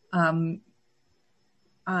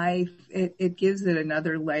 it gives it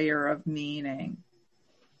another layer of meaning.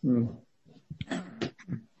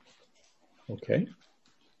 Okay.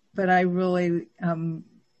 But I really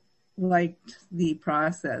liked the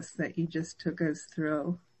process that you just took us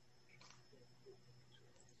through.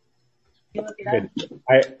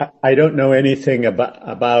 I don't know anything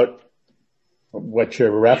about what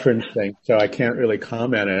you're referencing, so I can't really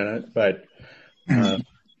comment on it, but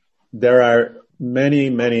there are many,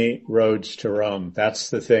 many roads to Rome. That's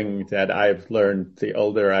the thing that I've learned the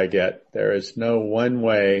older I get. There is no one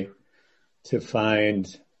way to find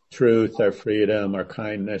truth or freedom or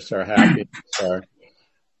kindness or happiness or,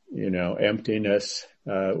 emptiness.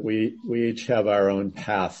 We each have our own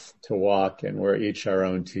path to walk, and we're each our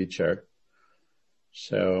own teacher.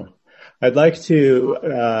 So I'd like to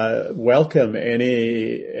welcome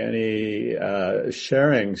any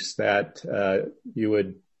sharings that you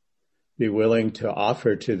would be willing to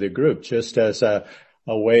offer to the group, just as a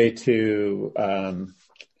way to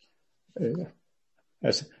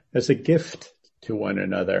as a gift to one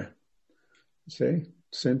another. See,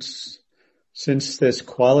 since this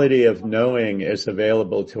quality of knowing is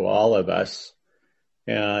available to all of us,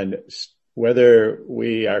 and whether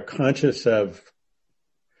we are conscious of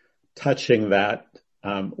touching that,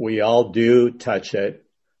 we all do touch it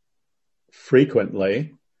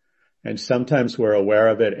frequently, and sometimes we're aware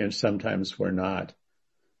of it and sometimes we're not.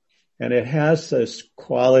 And it has this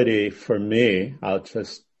quality for me, I'll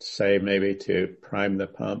just say, maybe to prime the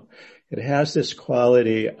pump, it has this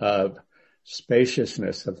quality of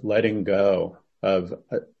spaciousness, of letting go,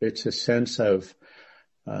 it's a sense of,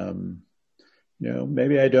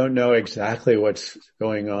 maybe I don't know exactly what's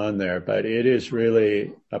going on there, but it is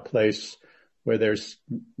really a place where there's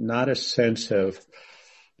not a sense of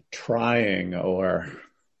trying or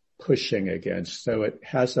pushing against. So it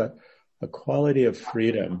has a quality of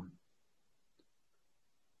freedom,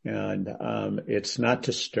 and it's not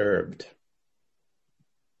disturbed.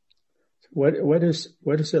 what is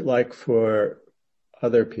it like for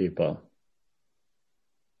other people?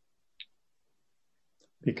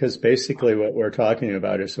 Because basically what we're talking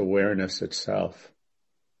about is awareness itself.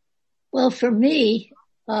 Well, for me,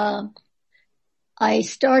 I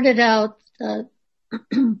started out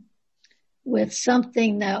with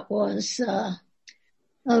something that was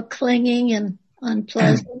clinging and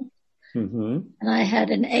unpleasant. Mm-hmm. And I had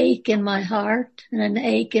an ache in my heart and an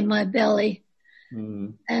ache in my belly. Mm-hmm.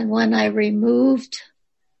 And when I removed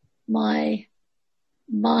my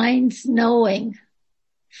mind's knowing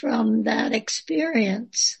from that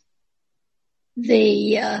experience,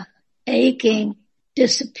 the aching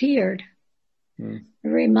disappeared. Mm. It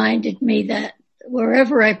reminded me that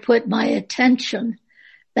wherever I put my attention,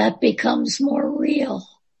 that becomes more real.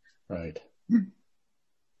 Right.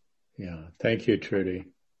 Yeah. Thank you, Trudy.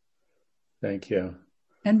 Thank you.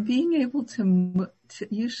 And being able to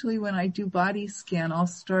usually when I do body scan, I'll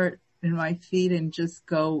start in my feet and just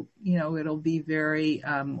go, it'll be very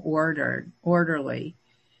orderly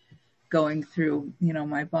going through,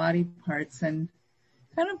 my body parts, and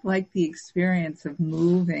kind of like the experience of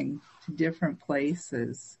moving to different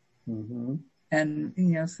places. Mm-hmm. And,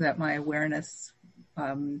 so that my awareness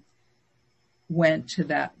went to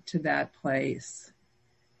that place.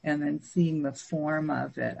 And then seeing the form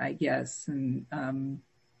of it, I guess. And,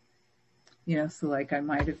 so like I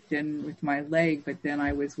might have been with my leg, but then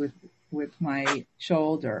I was with my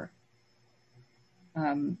shoulder.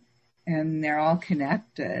 And they're all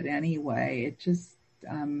connected anyway. It just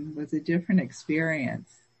was a different experience.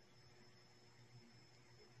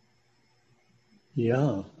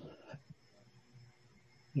 Yeah.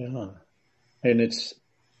 Yeah. And it's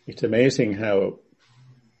amazing how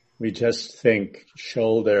we just think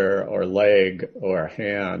shoulder or leg or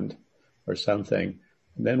hand or something.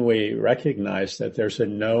 And then we recognize that there's a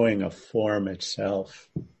knowing of form itself.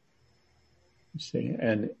 You see,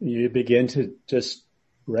 and you begin to just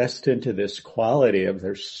rest into this quality of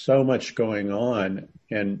there's so much going on,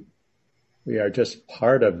 and we are just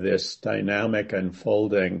part of this dynamic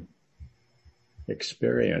unfolding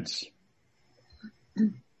experience.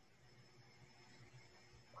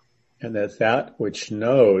 And that which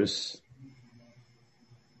knows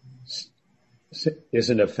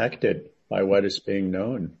isn't affected by what is being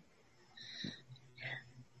known.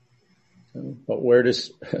 But what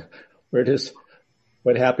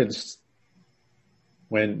happens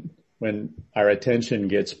when our attention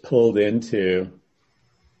gets pulled into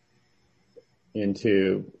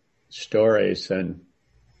stories and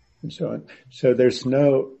so on? So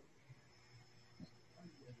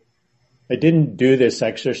I didn't do this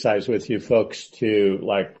exercise with you folks to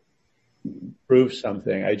like prove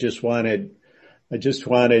something. I just wanted,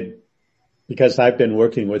 because I've been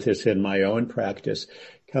working with this in my own practice,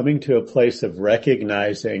 coming to a place of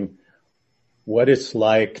recognizing what it's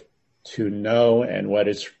like to know and what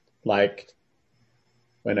it's like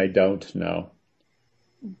when I don't know.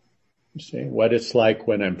 You see, what it's like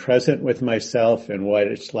when I'm present with myself and what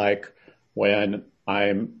it's like when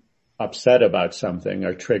I'm upset about something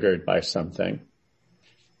or triggered by something.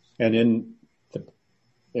 And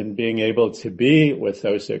in being able to be with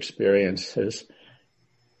those experiences,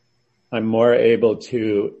 I'm more able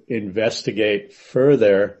to investigate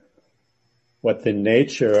further what the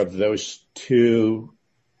nature of those two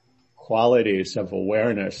qualities of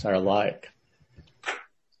awareness are like.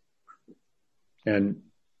 And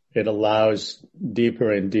it allows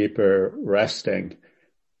deeper and deeper resting.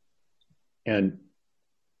 And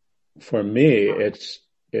for me,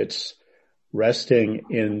 it's resting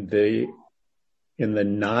in the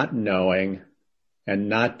not knowing and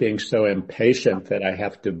not being so impatient that I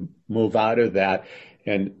have to move out of that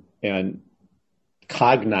and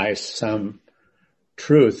cognize some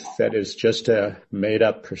truth that is just a made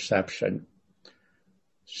up perception.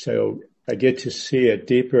 So I get to see at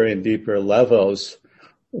deeper and deeper levels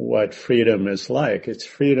what freedom is like. It's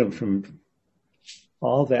freedom from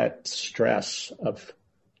all that stress of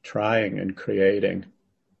trying and creating.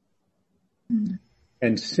 Mm.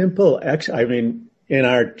 And simple in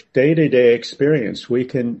our day-to-day experience, we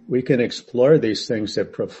can explore these things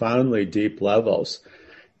at profoundly deep levels.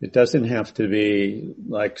 It doesn't have to be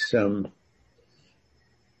like some,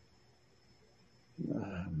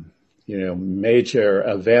 major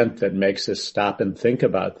event that makes us stop and think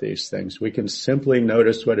about these things. We can simply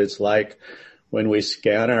notice what it's like when we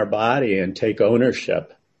scan our body and take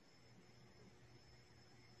ownership.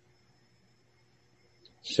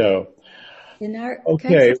 So in our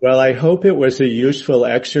Okay, well, I hope it was a useful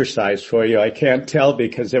exercise for you. I can't tell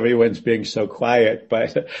because everyone's being so quiet,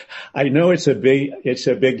 but I know it's a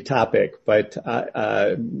big topic. But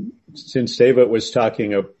since David was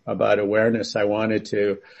talking about awareness, I wanted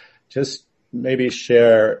to just maybe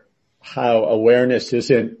share how awareness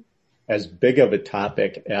isn't as big of a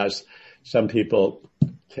topic as some people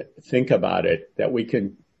think about it. That we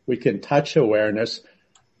can touch awareness,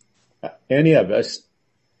 any of us,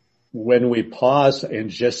 when we pause and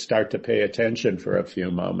just start to pay attention for a few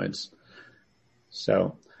moments.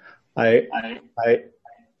 So I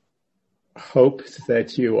hope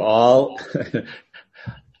that you all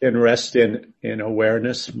can rest in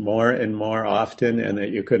awareness more and more often, and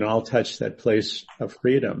that you can all touch that place of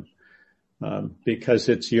freedom, because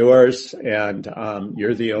it's yours, and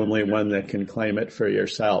you're the only one that can claim it for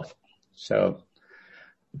yourself. So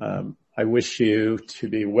I wish you to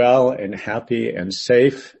be well and happy and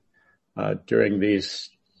safe during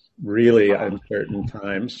these really uncertain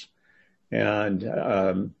times, and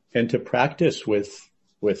to practice with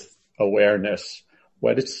awareness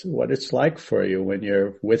what it's like for you when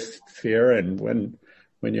you're with fear and when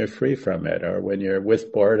you're free from it, or when you're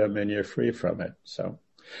with boredom and you're free from it.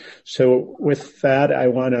 So with that, I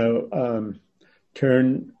want to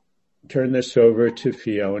turn this over to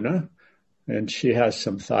Fiona, and she has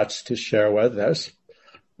some thoughts to share with us.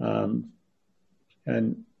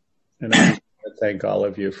 And I want to thank all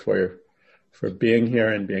of you for being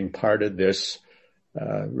here and being part of this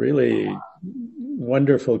really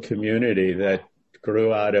wonderful community that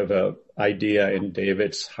grew out of an idea in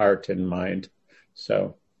David's heart and mind.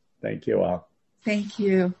 So thank you all. Thank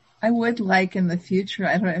you. I would like in the future,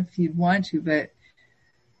 I don't know if you'd want to, but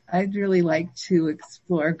I'd really like to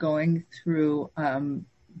explore going through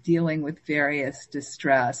dealing with various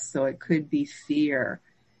distress. So it could be fear,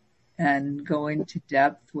 and go into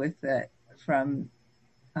depth with it from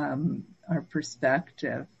our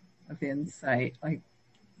perspective of insight. Like,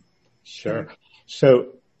 sure.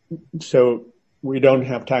 So we don't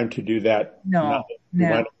have time to do that. No.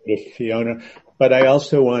 With Fiona, but I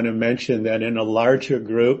also want to mention that in a larger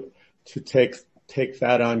group, to take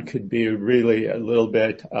that on could be really a little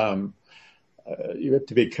bit. You have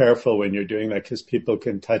to be careful when you're doing that, because people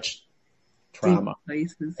can touch trauma,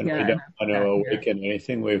 places, and we don't want to awaken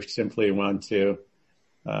anything. We simply want to,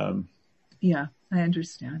 I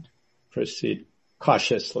understand. Proceed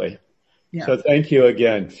cautiously. Yeah. So thank you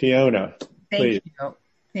again, Fiona. Please.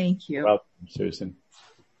 Thank you. Welcome, Susan.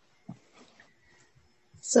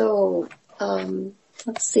 So,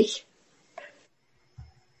 let's see.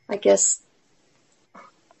 I guess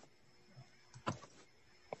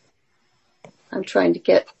I'm trying to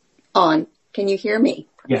get on. Can you hear me?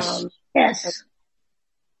 Yes. Yes.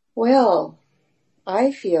 Well,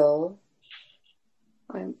 I feel,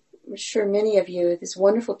 I'm sure many of you, these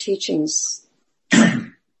wonderful teachings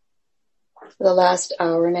for the last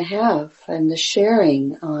hour and a half, and the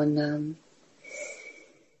sharing on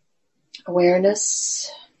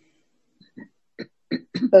awareness,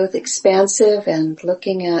 both expansive and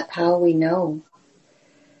looking at how we know.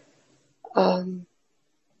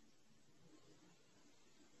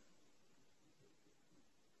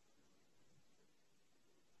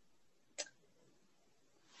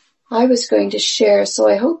 I was going to share, so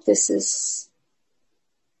I hope this is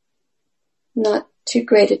not too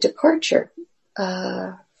great a departure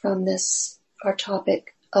from our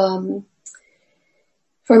topic.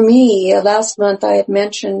 For me, last month I had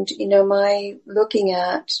mentioned, my looking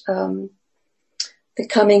at the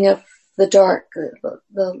coming of the dark,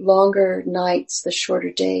 the longer nights, the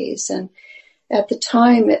shorter days. And at the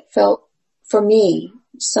time it felt, for me,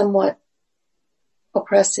 somewhat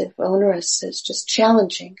oppressive, onerous. It's just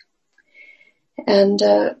challenging. And,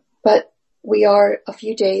 but we are a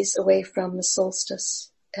few days away from the solstice.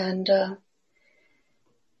 And,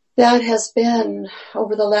 that has been,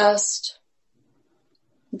 over the last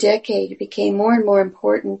decade, it became more and more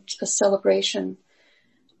important, a celebration,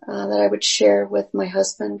 that I would share with my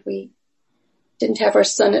husband. We didn't have our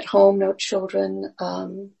son at home, no children.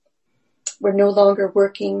 We're no longer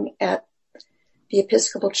working at the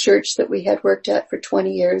Episcopal Church that we had worked at for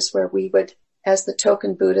 20 years, where we would, as the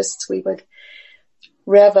token Buddhists, we would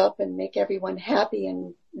rev up and make everyone happy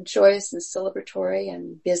and joyous and celebratory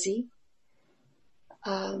and busy.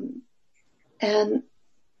 And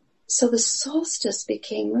so the solstice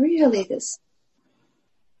became really this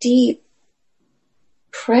deep,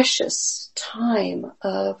 precious time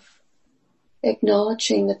of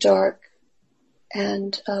acknowledging the dark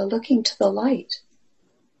and looking to the light.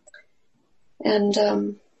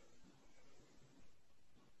 And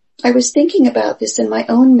I was thinking about this in my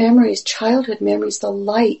own memories, childhood memories, the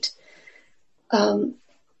light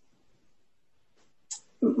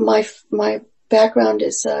my background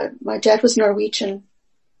is, my dad was Norwegian,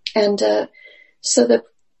 and so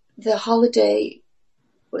the holiday,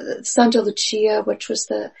 Santa Lucia, which was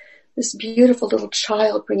this beautiful little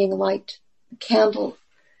child bringing light, a candle,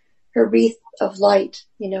 her wreath of light,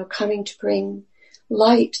 coming to bring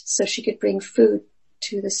light so she could bring food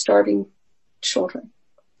to the starving children.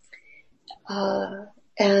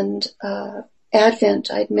 And Advent,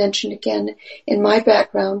 I'd mentioned again, in my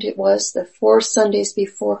background, it was the 4 Sundays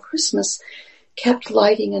before Christmas, kept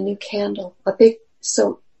lighting a new candle,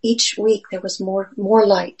 so each week there was more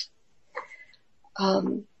light.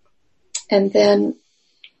 And then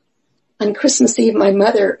on Christmas Eve, my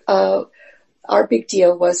mother, our big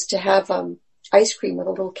deal was to have, ice cream with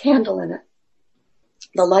a little candle in it.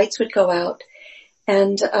 The lights would go out,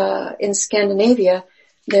 and, in Scandinavia,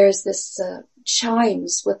 there's this,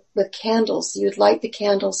 chimes with candles. You'd light the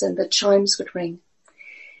candles and the chimes would ring,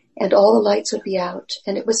 and all the lights would be out,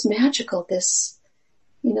 and it was magical, this,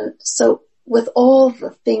 so with all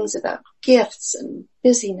the things about gifts and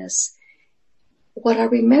busyness, what I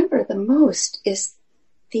remember the most is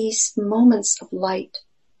these moments of light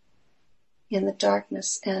in the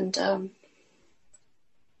darkness. And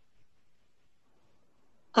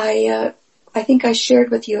I think I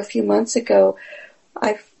shared with you a few months ago,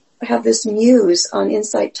 I have this muse on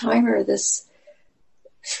Insight Timer, this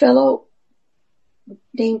fellow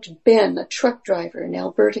named Ben, a truck driver in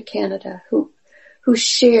Alberta, Canada, who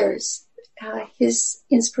shares his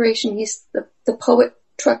inspiration. He's the poet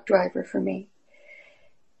truck driver for me.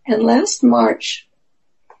 And last March,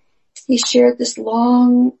 he shared this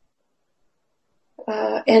long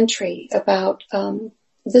entry about,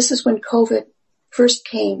 this is when COVID first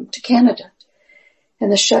came to Canada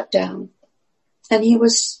and the shutdown. And he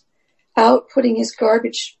was out putting his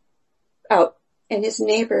garbage out, and his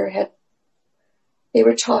neighbor they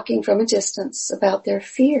were talking from a distance about their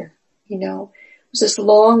fear. It was this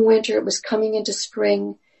long winter, it was coming into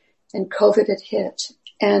spring, and COVID had hit.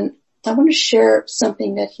 And I want to share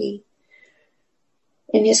something that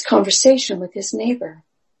in his conversation with his neighbor,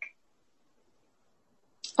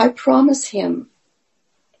 I promise him,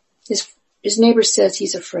 his neighbor says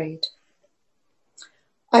he's afraid.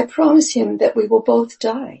 I promise him that we will both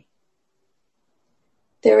die.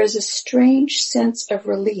 There is a strange sense of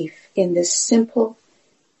relief in this simple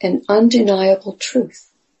and undeniable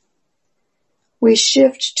truth. We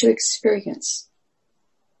shift to experience.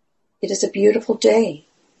 It is a beautiful day.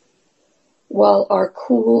 While our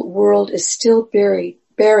cool world is still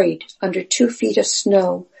buried under 2 feet of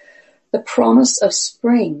snow, the promise of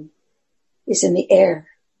spring is in the air.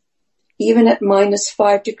 Even at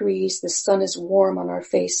 -5 degrees, the sun is warm on our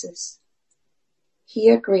faces. He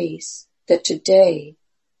agrees that today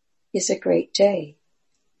is a great day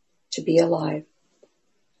to be alive.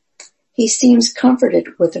 He seems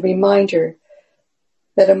comforted with the reminder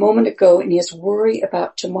that a moment ago, in his worry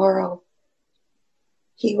about tomorrow,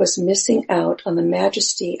 he was missing out on the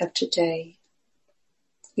majesty of today.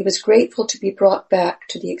 He was grateful to be brought back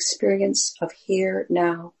to the experience of here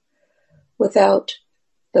now, without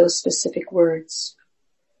those specific words.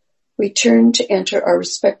 We turn to enter our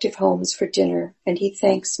respective homes for dinner, and he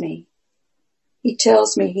thanks me. He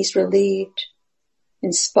tells me he's relieved,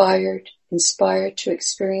 inspired to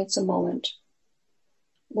experience a moment.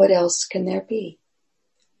 What else can there be?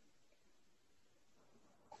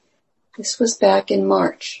 This was back in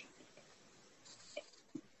March.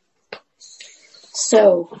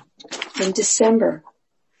 So, in December,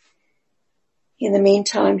 in the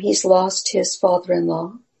meantime, he's lost his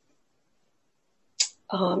father-in-law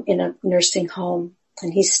in a nursing home,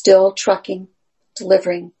 and he's still trucking,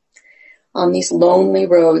 delivering on these lonely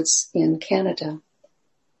roads in Canada.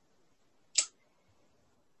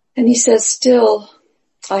 And he says, still,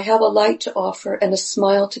 I have a light to offer and a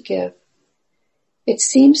smile to give. It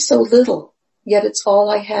seems so little, yet it's all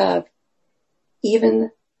I have.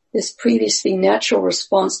 Even this previously natural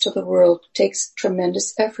response to the world takes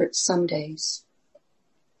tremendous effort some days.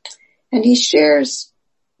 And he shares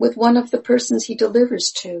with one of the persons he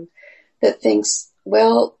delivers to that thinks,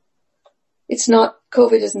 well, it's not,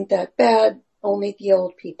 COVID isn't that bad, only the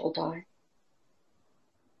old people die.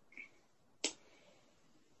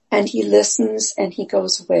 And he listens and he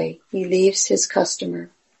goes away. He leaves his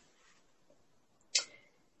customer.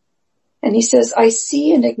 And he says, I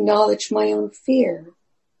see and acknowledge my own fear.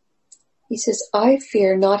 He says, I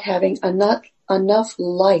fear not having enough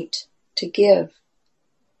light to give,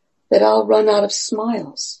 that I'll run out of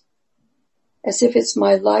smiles, as if it's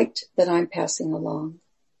my light that I'm passing along,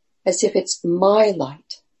 as if it's my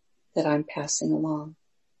light that I'm passing along,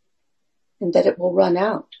 and that it will run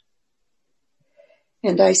out.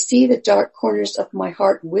 And I see the dark corners of my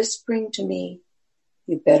heart whispering to me,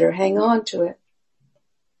 you better hang on to it.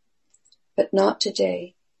 But not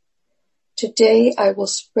today. Today I will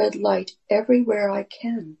spread light everywhere I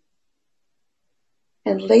can.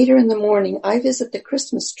 And later in the morning, I visit the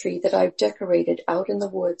Christmas tree that I've decorated out in the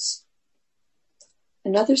woods.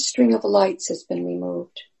 Another string of lights has been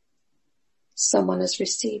removed. Someone has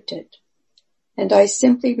received it. And I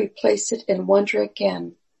simply replace it and wonder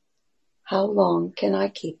again, how long can I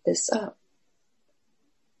keep this up?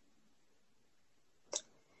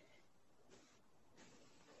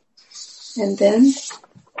 And then,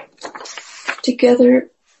 together,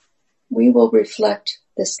 we will reflect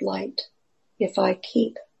this light if I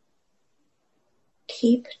keep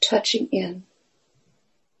touching in,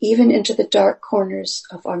 even into the dark corners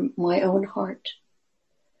of my own heart.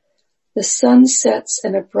 The sun sets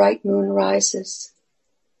and a bright moon rises.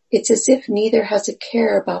 It's as if neither has a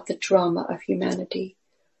care about the drama of humanity,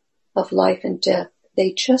 of life and death.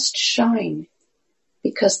 They just shine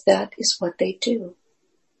because that is what they do.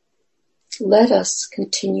 Let us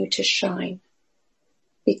continue to shine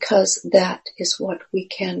because that is what we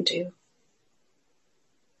can do.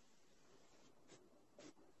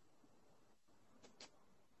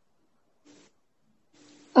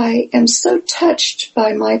 I am so touched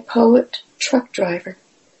by my poet truck driver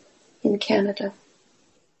in Canada.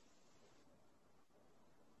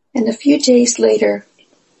 And a few days later,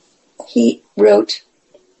 he wrote,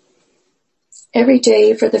 every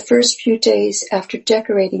day for the first few days after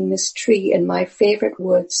decorating this tree in my favorite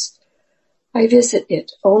woods, I visit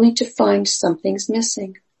it only to find something's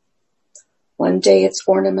missing. One day it's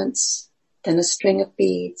ornaments, then a string of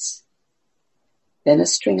beads, then a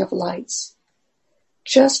string of lights.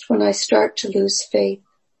 Just when I start to lose faith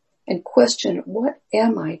and question, what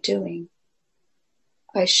am I doing?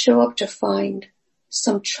 I show up to find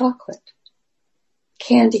some chocolate,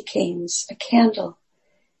 candy canes, a candle,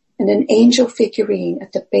 and an angel figurine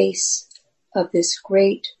at the base of this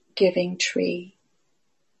great giving tree.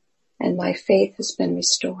 And my faith has been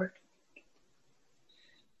restored.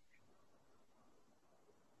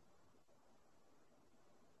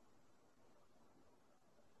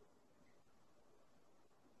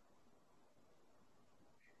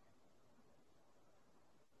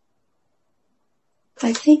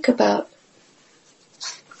 I think about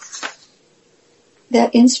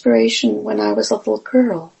that inspiration when I was a little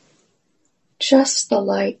girl. Just the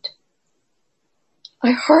light.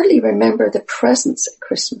 I hardly remember the presents at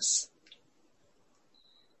Christmas.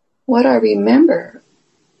 What I remember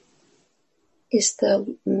is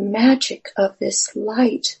the magic of this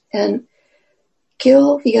light. And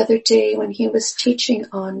Gil, the other day when he was teaching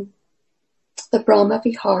on the Brahma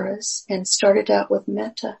Viharas and started out with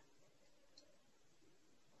metta,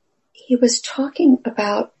 he was talking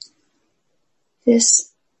about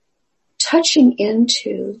this touching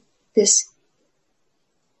into this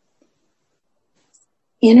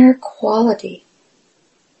inner quality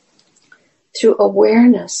through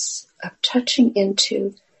awareness of touching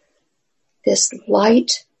into this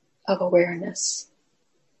light of awareness.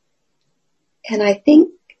 And I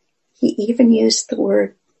think he even used the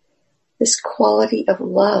word, this quality of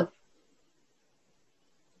love,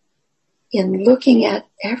 in looking at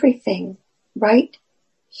everything right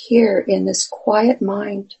here in this quiet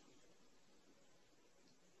mind,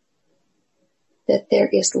 that there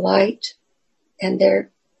is light and there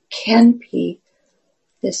can be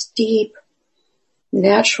this deep,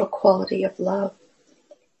 natural quality of love.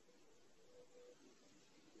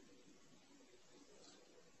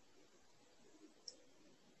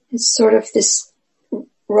 It's sort of this,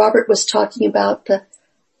 Robert was talking about the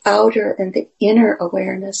outer and the inner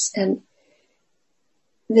awareness, and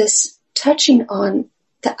this touching on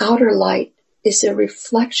the outer light is a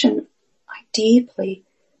reflection I deeply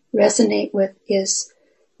resonate with, is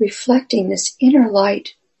reflecting this inner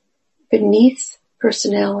light beneath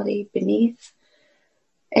personality, beneath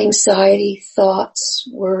anxiety, thoughts,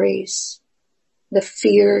 worries, the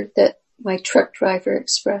fear that my truck driver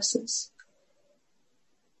expresses.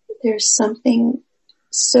 There's something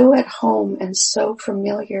so at home and so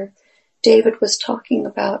familiar. David was talking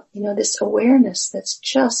about, this awareness that's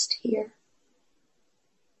just here.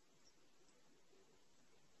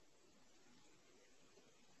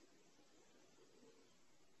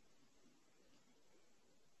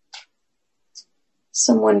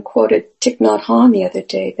 Someone quoted Thich Nhat Hanh the other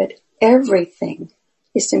day that everything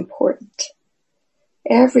is important.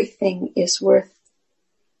 Everything is worth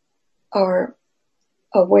our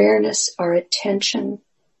awareness, our attention.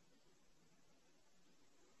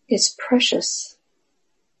 Is precious.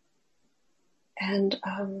 And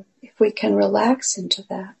if we can relax into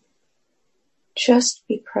that, just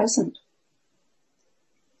be present.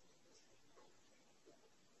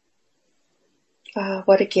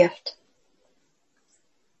 What a gift.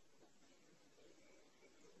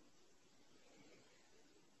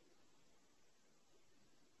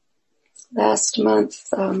 Last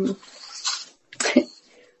month,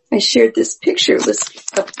 I shared this picture. It was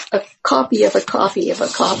a copy of a copy of a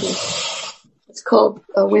copy. It's called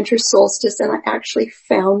Winter Solstice, and I actually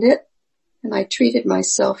found it, and I treated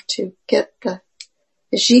myself to get the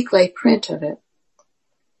giclée print of it.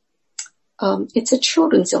 It's a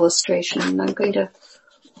children's illustration, and I'm going to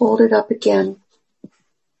hold it up again.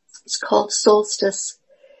 It's called Solstice.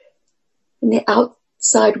 And the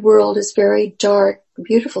outside world is very dark,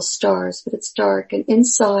 beautiful stars, but it's dark. And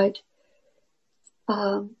inside,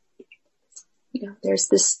 there's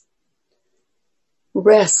this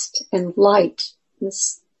rest and light,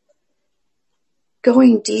 this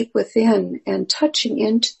going deep within and touching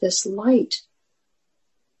into this light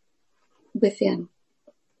within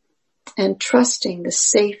and trusting the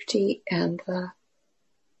safety and the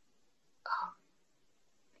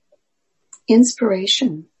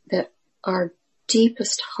inspiration that our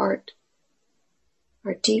deepest heart,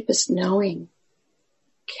 our deepest knowing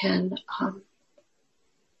can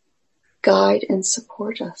guide and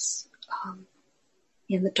support us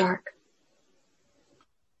in the dark.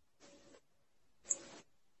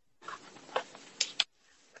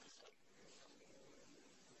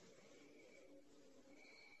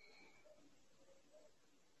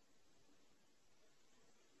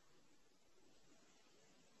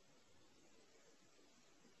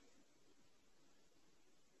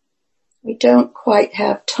 We don't quite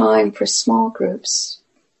have time for small groups.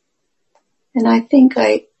 And I think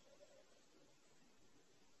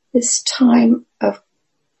this time of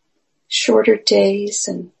shorter days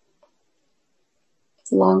and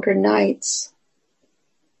longer nights,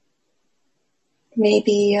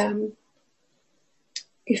 maybe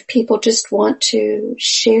if people just want to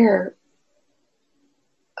share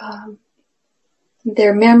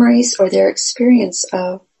their memories or their experience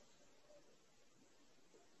of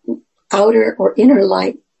outer or inner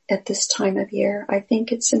light at this time of year, I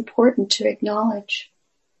think it's important to acknowledge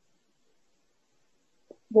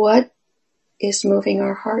what is moving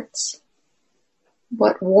our hearts,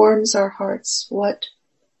 what warms our hearts, what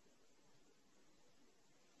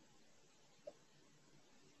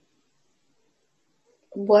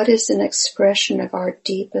is an expression of our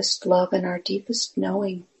deepest love and our deepest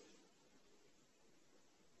knowing.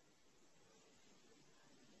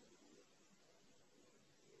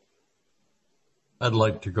 I'd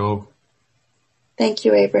like to go. Thank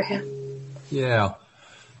you, Abraham. Yeah.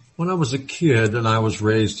 When I was a kid and I was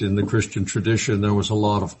raised in the Christian tradition, there was a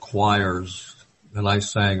lot of choirs and I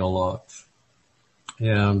sang a lot.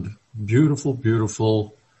 And beautiful,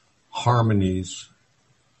 beautiful harmonies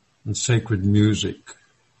and sacred music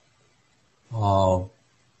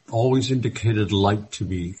always indicated light to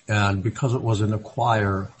me. And because it was in a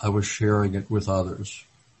choir, I was sharing it with others.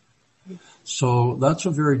 So that's a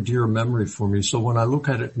very dear memory for me. So when I look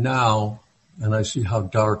at it now and I see how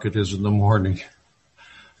dark it is in the morning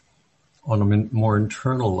on a more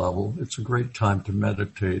internal level, it's a great time to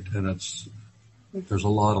meditate, and there's a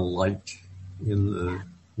lot of light in the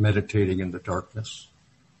meditating in the darkness.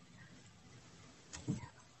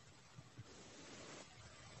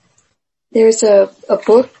 There's a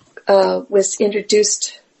book was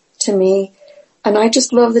introduced to me, and I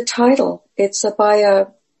just love the title. It's by a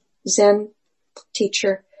Zen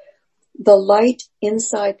teacher, The Light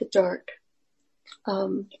Inside the Dark.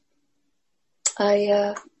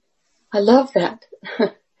 I love that.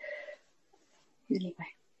 Anyway.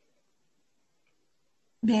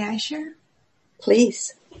 May I share?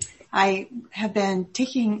 Please. I have been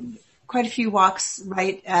taking quite a few walks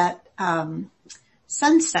right at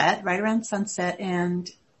sunset, right around sunset, and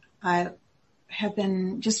I have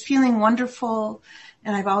been just feeling wonderful.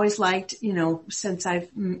 And I've always liked, since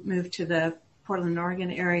I've moved to the Portland, Oregon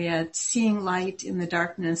area, seeing light in the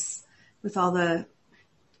darkness with all the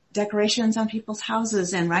decorations on people's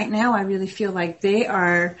houses. And right now I really feel like they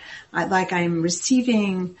are, like I'm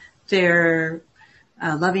receiving their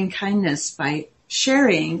loving kindness by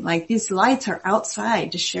sharing, like these lights are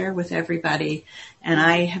outside to share with everybody.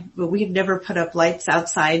 And we've never put up lights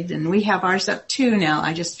outside, and we have ours up too now.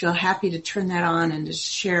 I just feel happy to turn that on and to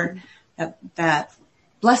share that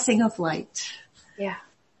blessing of light. Yeah.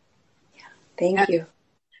 Thank you.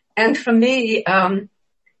 And for me,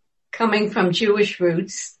 coming from Jewish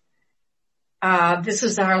roots, this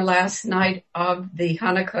is our last night of the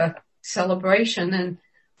Hanukkah celebration, and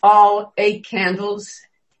all 8 candles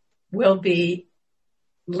will be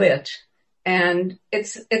lit. And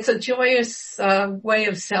it's a joyous way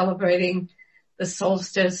of celebrating the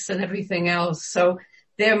solstice and everything else. So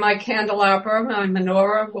there, my candelabra, my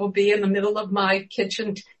menorah will be in the middle of my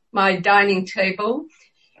kitchen, my dining table.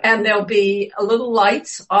 And there'll be little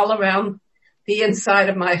lights all around the inside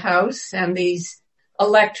of my house and these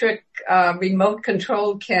electric, remote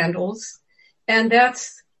controlled candles. And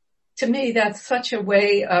to me, that's such a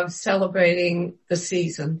way of celebrating the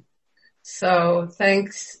season. So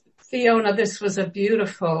thanks, Fiona. This was a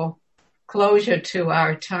beautiful closure to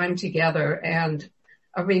our time together and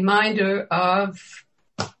a reminder of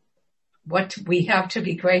what we have to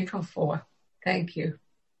be grateful for. Thank you.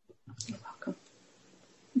 You're welcome.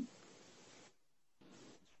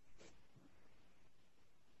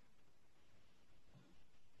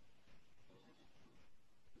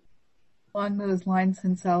 Along those lines,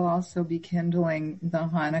 since I'll also be kindling the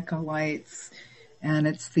Hanukkah lights, and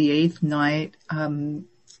it's the 8th night in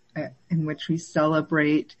which we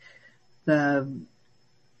celebrate the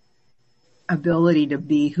ability to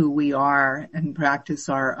be who we are and practice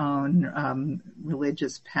our own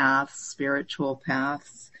religious paths, spiritual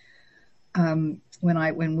paths.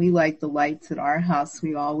 When we light the lights at our house,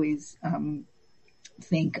 we always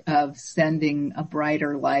think of sending a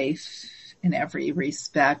brighter life in every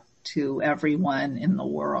respect to everyone in the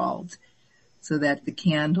world, so that the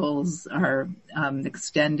candles are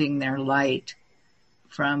extending their light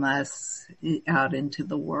from us out into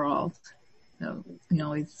the world. So we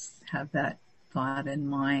always have that thought in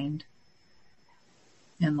mind.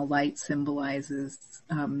 And the light symbolizes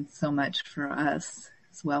so much for us,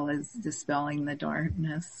 as well as dispelling the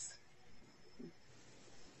darkness.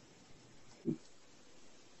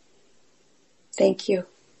 Thank you.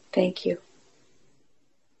 Thank you.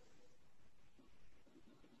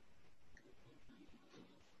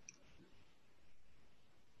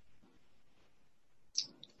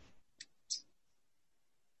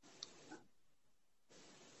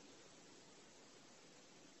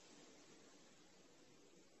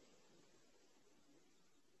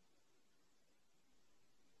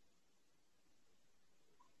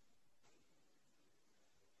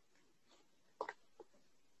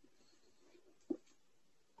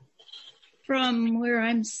 From where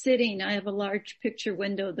I'm sitting, I have a large picture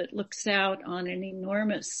window that looks out on an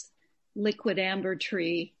enormous liquid amber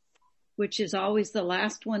tree, which is always the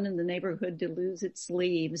last one in the neighborhood to lose its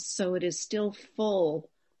leaves. So it is still full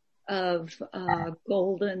of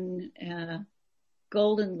golden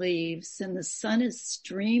leaves, and the sun is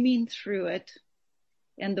streaming through it,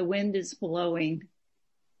 and the wind is blowing.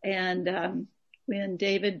 And when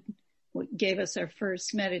David gave us our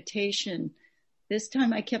first meditation, this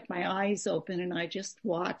time I kept my eyes open and I just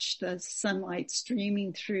watched the sunlight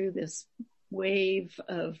streaming through this wave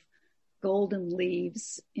of golden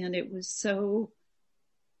leaves, and it was so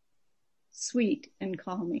sweet and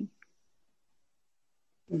calming.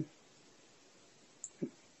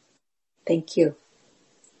 Thank you.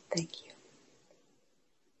 Thank you.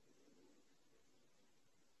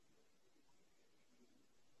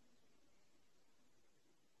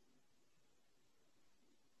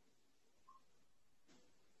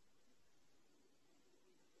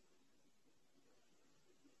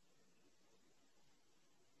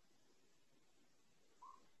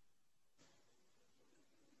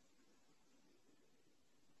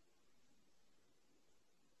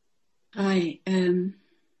 Hi. I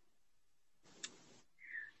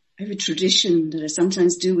have a tradition that I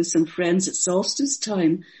sometimes do with some friends at solstice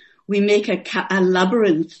time. We make a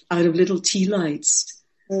labyrinth out of little tea lights.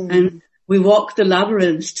 And we walk the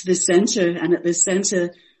labyrinth to the center, and at the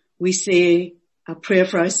center we say a prayer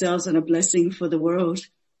for ourselves and a blessing for the world.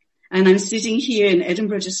 And I'm sitting here in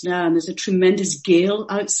Edinburgh just now, and there's a tremendous gale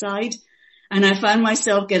outside, and I found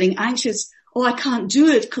myself getting anxious. Oh, I can't do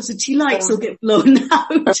it because the tea lights will get blown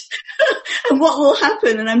out. And what will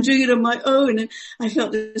happen? And I'm doing it on my own. And I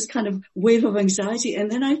felt this kind of wave of anxiety.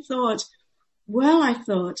 And then I thought,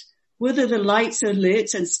 whether the lights are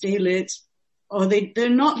lit and stay lit, or they're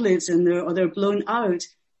not lit and they're blown out,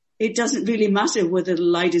 it doesn't really matter whether the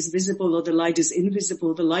light is visible or the light is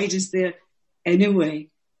invisible. The light is there anyway.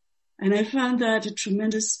 And I found that a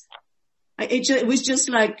tremendous, it was just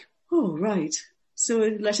like, oh, right. So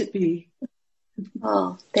let it be.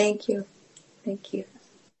 Oh, thank you. Thank you.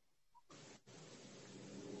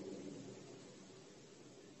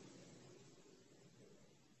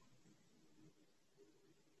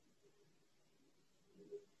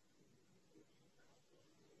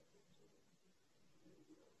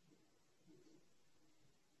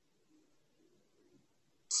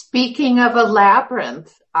 Speaking of a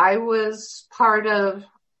labyrinth, I was part of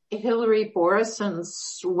Hillary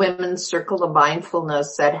Borison's Women's Circle of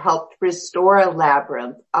Mindfulness that helped restore a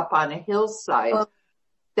labyrinth up on a hillside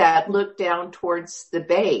that looked down towards the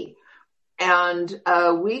bay. And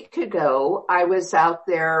a week ago, I was out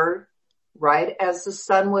there right as the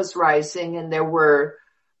sun was rising, and there were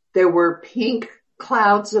pink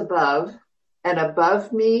clouds above, and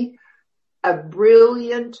above me, a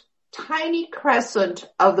brilliant, tiny crescent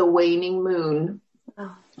of the waning moon.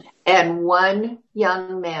 And one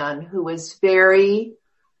young man who was very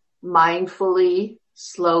mindfully,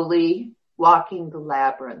 slowly walking the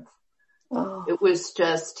labyrinth. It was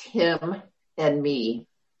just him and me.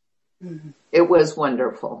 It was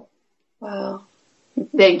wonderful. Wow.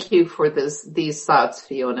 Thank you for these thoughts,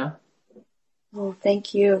 Fiona. Oh,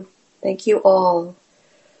 thank you. Thank you all.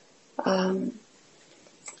 I'm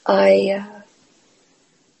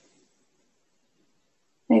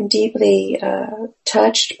deeply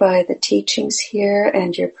touched by the teachings here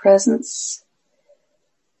and your presence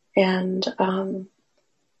and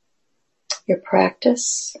your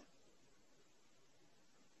practice.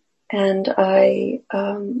 And I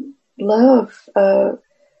love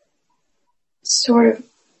sort of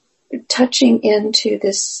touching into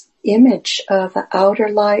this image of the outer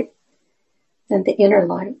light and the inner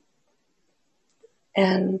light.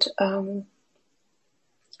 And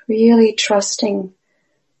really trusting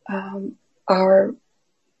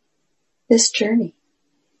this journey.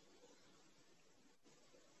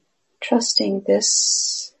 Trusting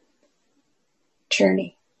this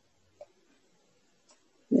journey.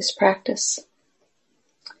 This practice.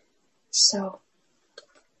 So,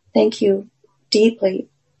 thank you deeply.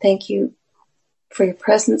 Thank you for your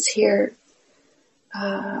presence here,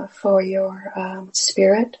 for your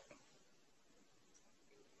spirit,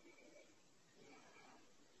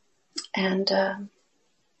 and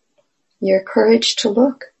your courage to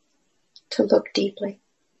look deeply.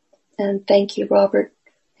 And thank you, Robert.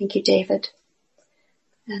 Thank you, David.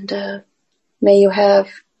 And may you have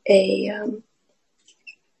a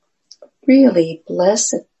really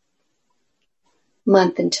blessed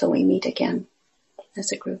month until we meet again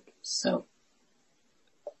as a group. So,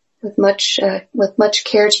 with much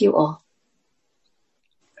care to you all.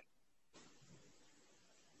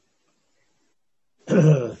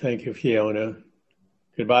 Thank you, Fiona.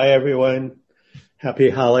 Goodbye, everyone. Happy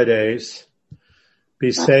holidays.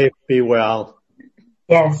 Be safe, be well.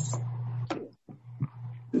 Yes.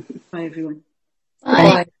 Bye, everyone.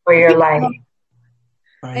 Bye for your life.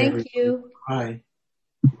 Bye, Thank everybody. you. Bye.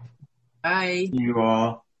 Bye. See you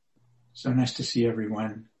all. So nice to see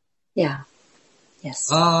everyone. Yeah. Yes.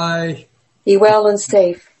 Bye. Be well and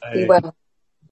safe. Bye. Be well.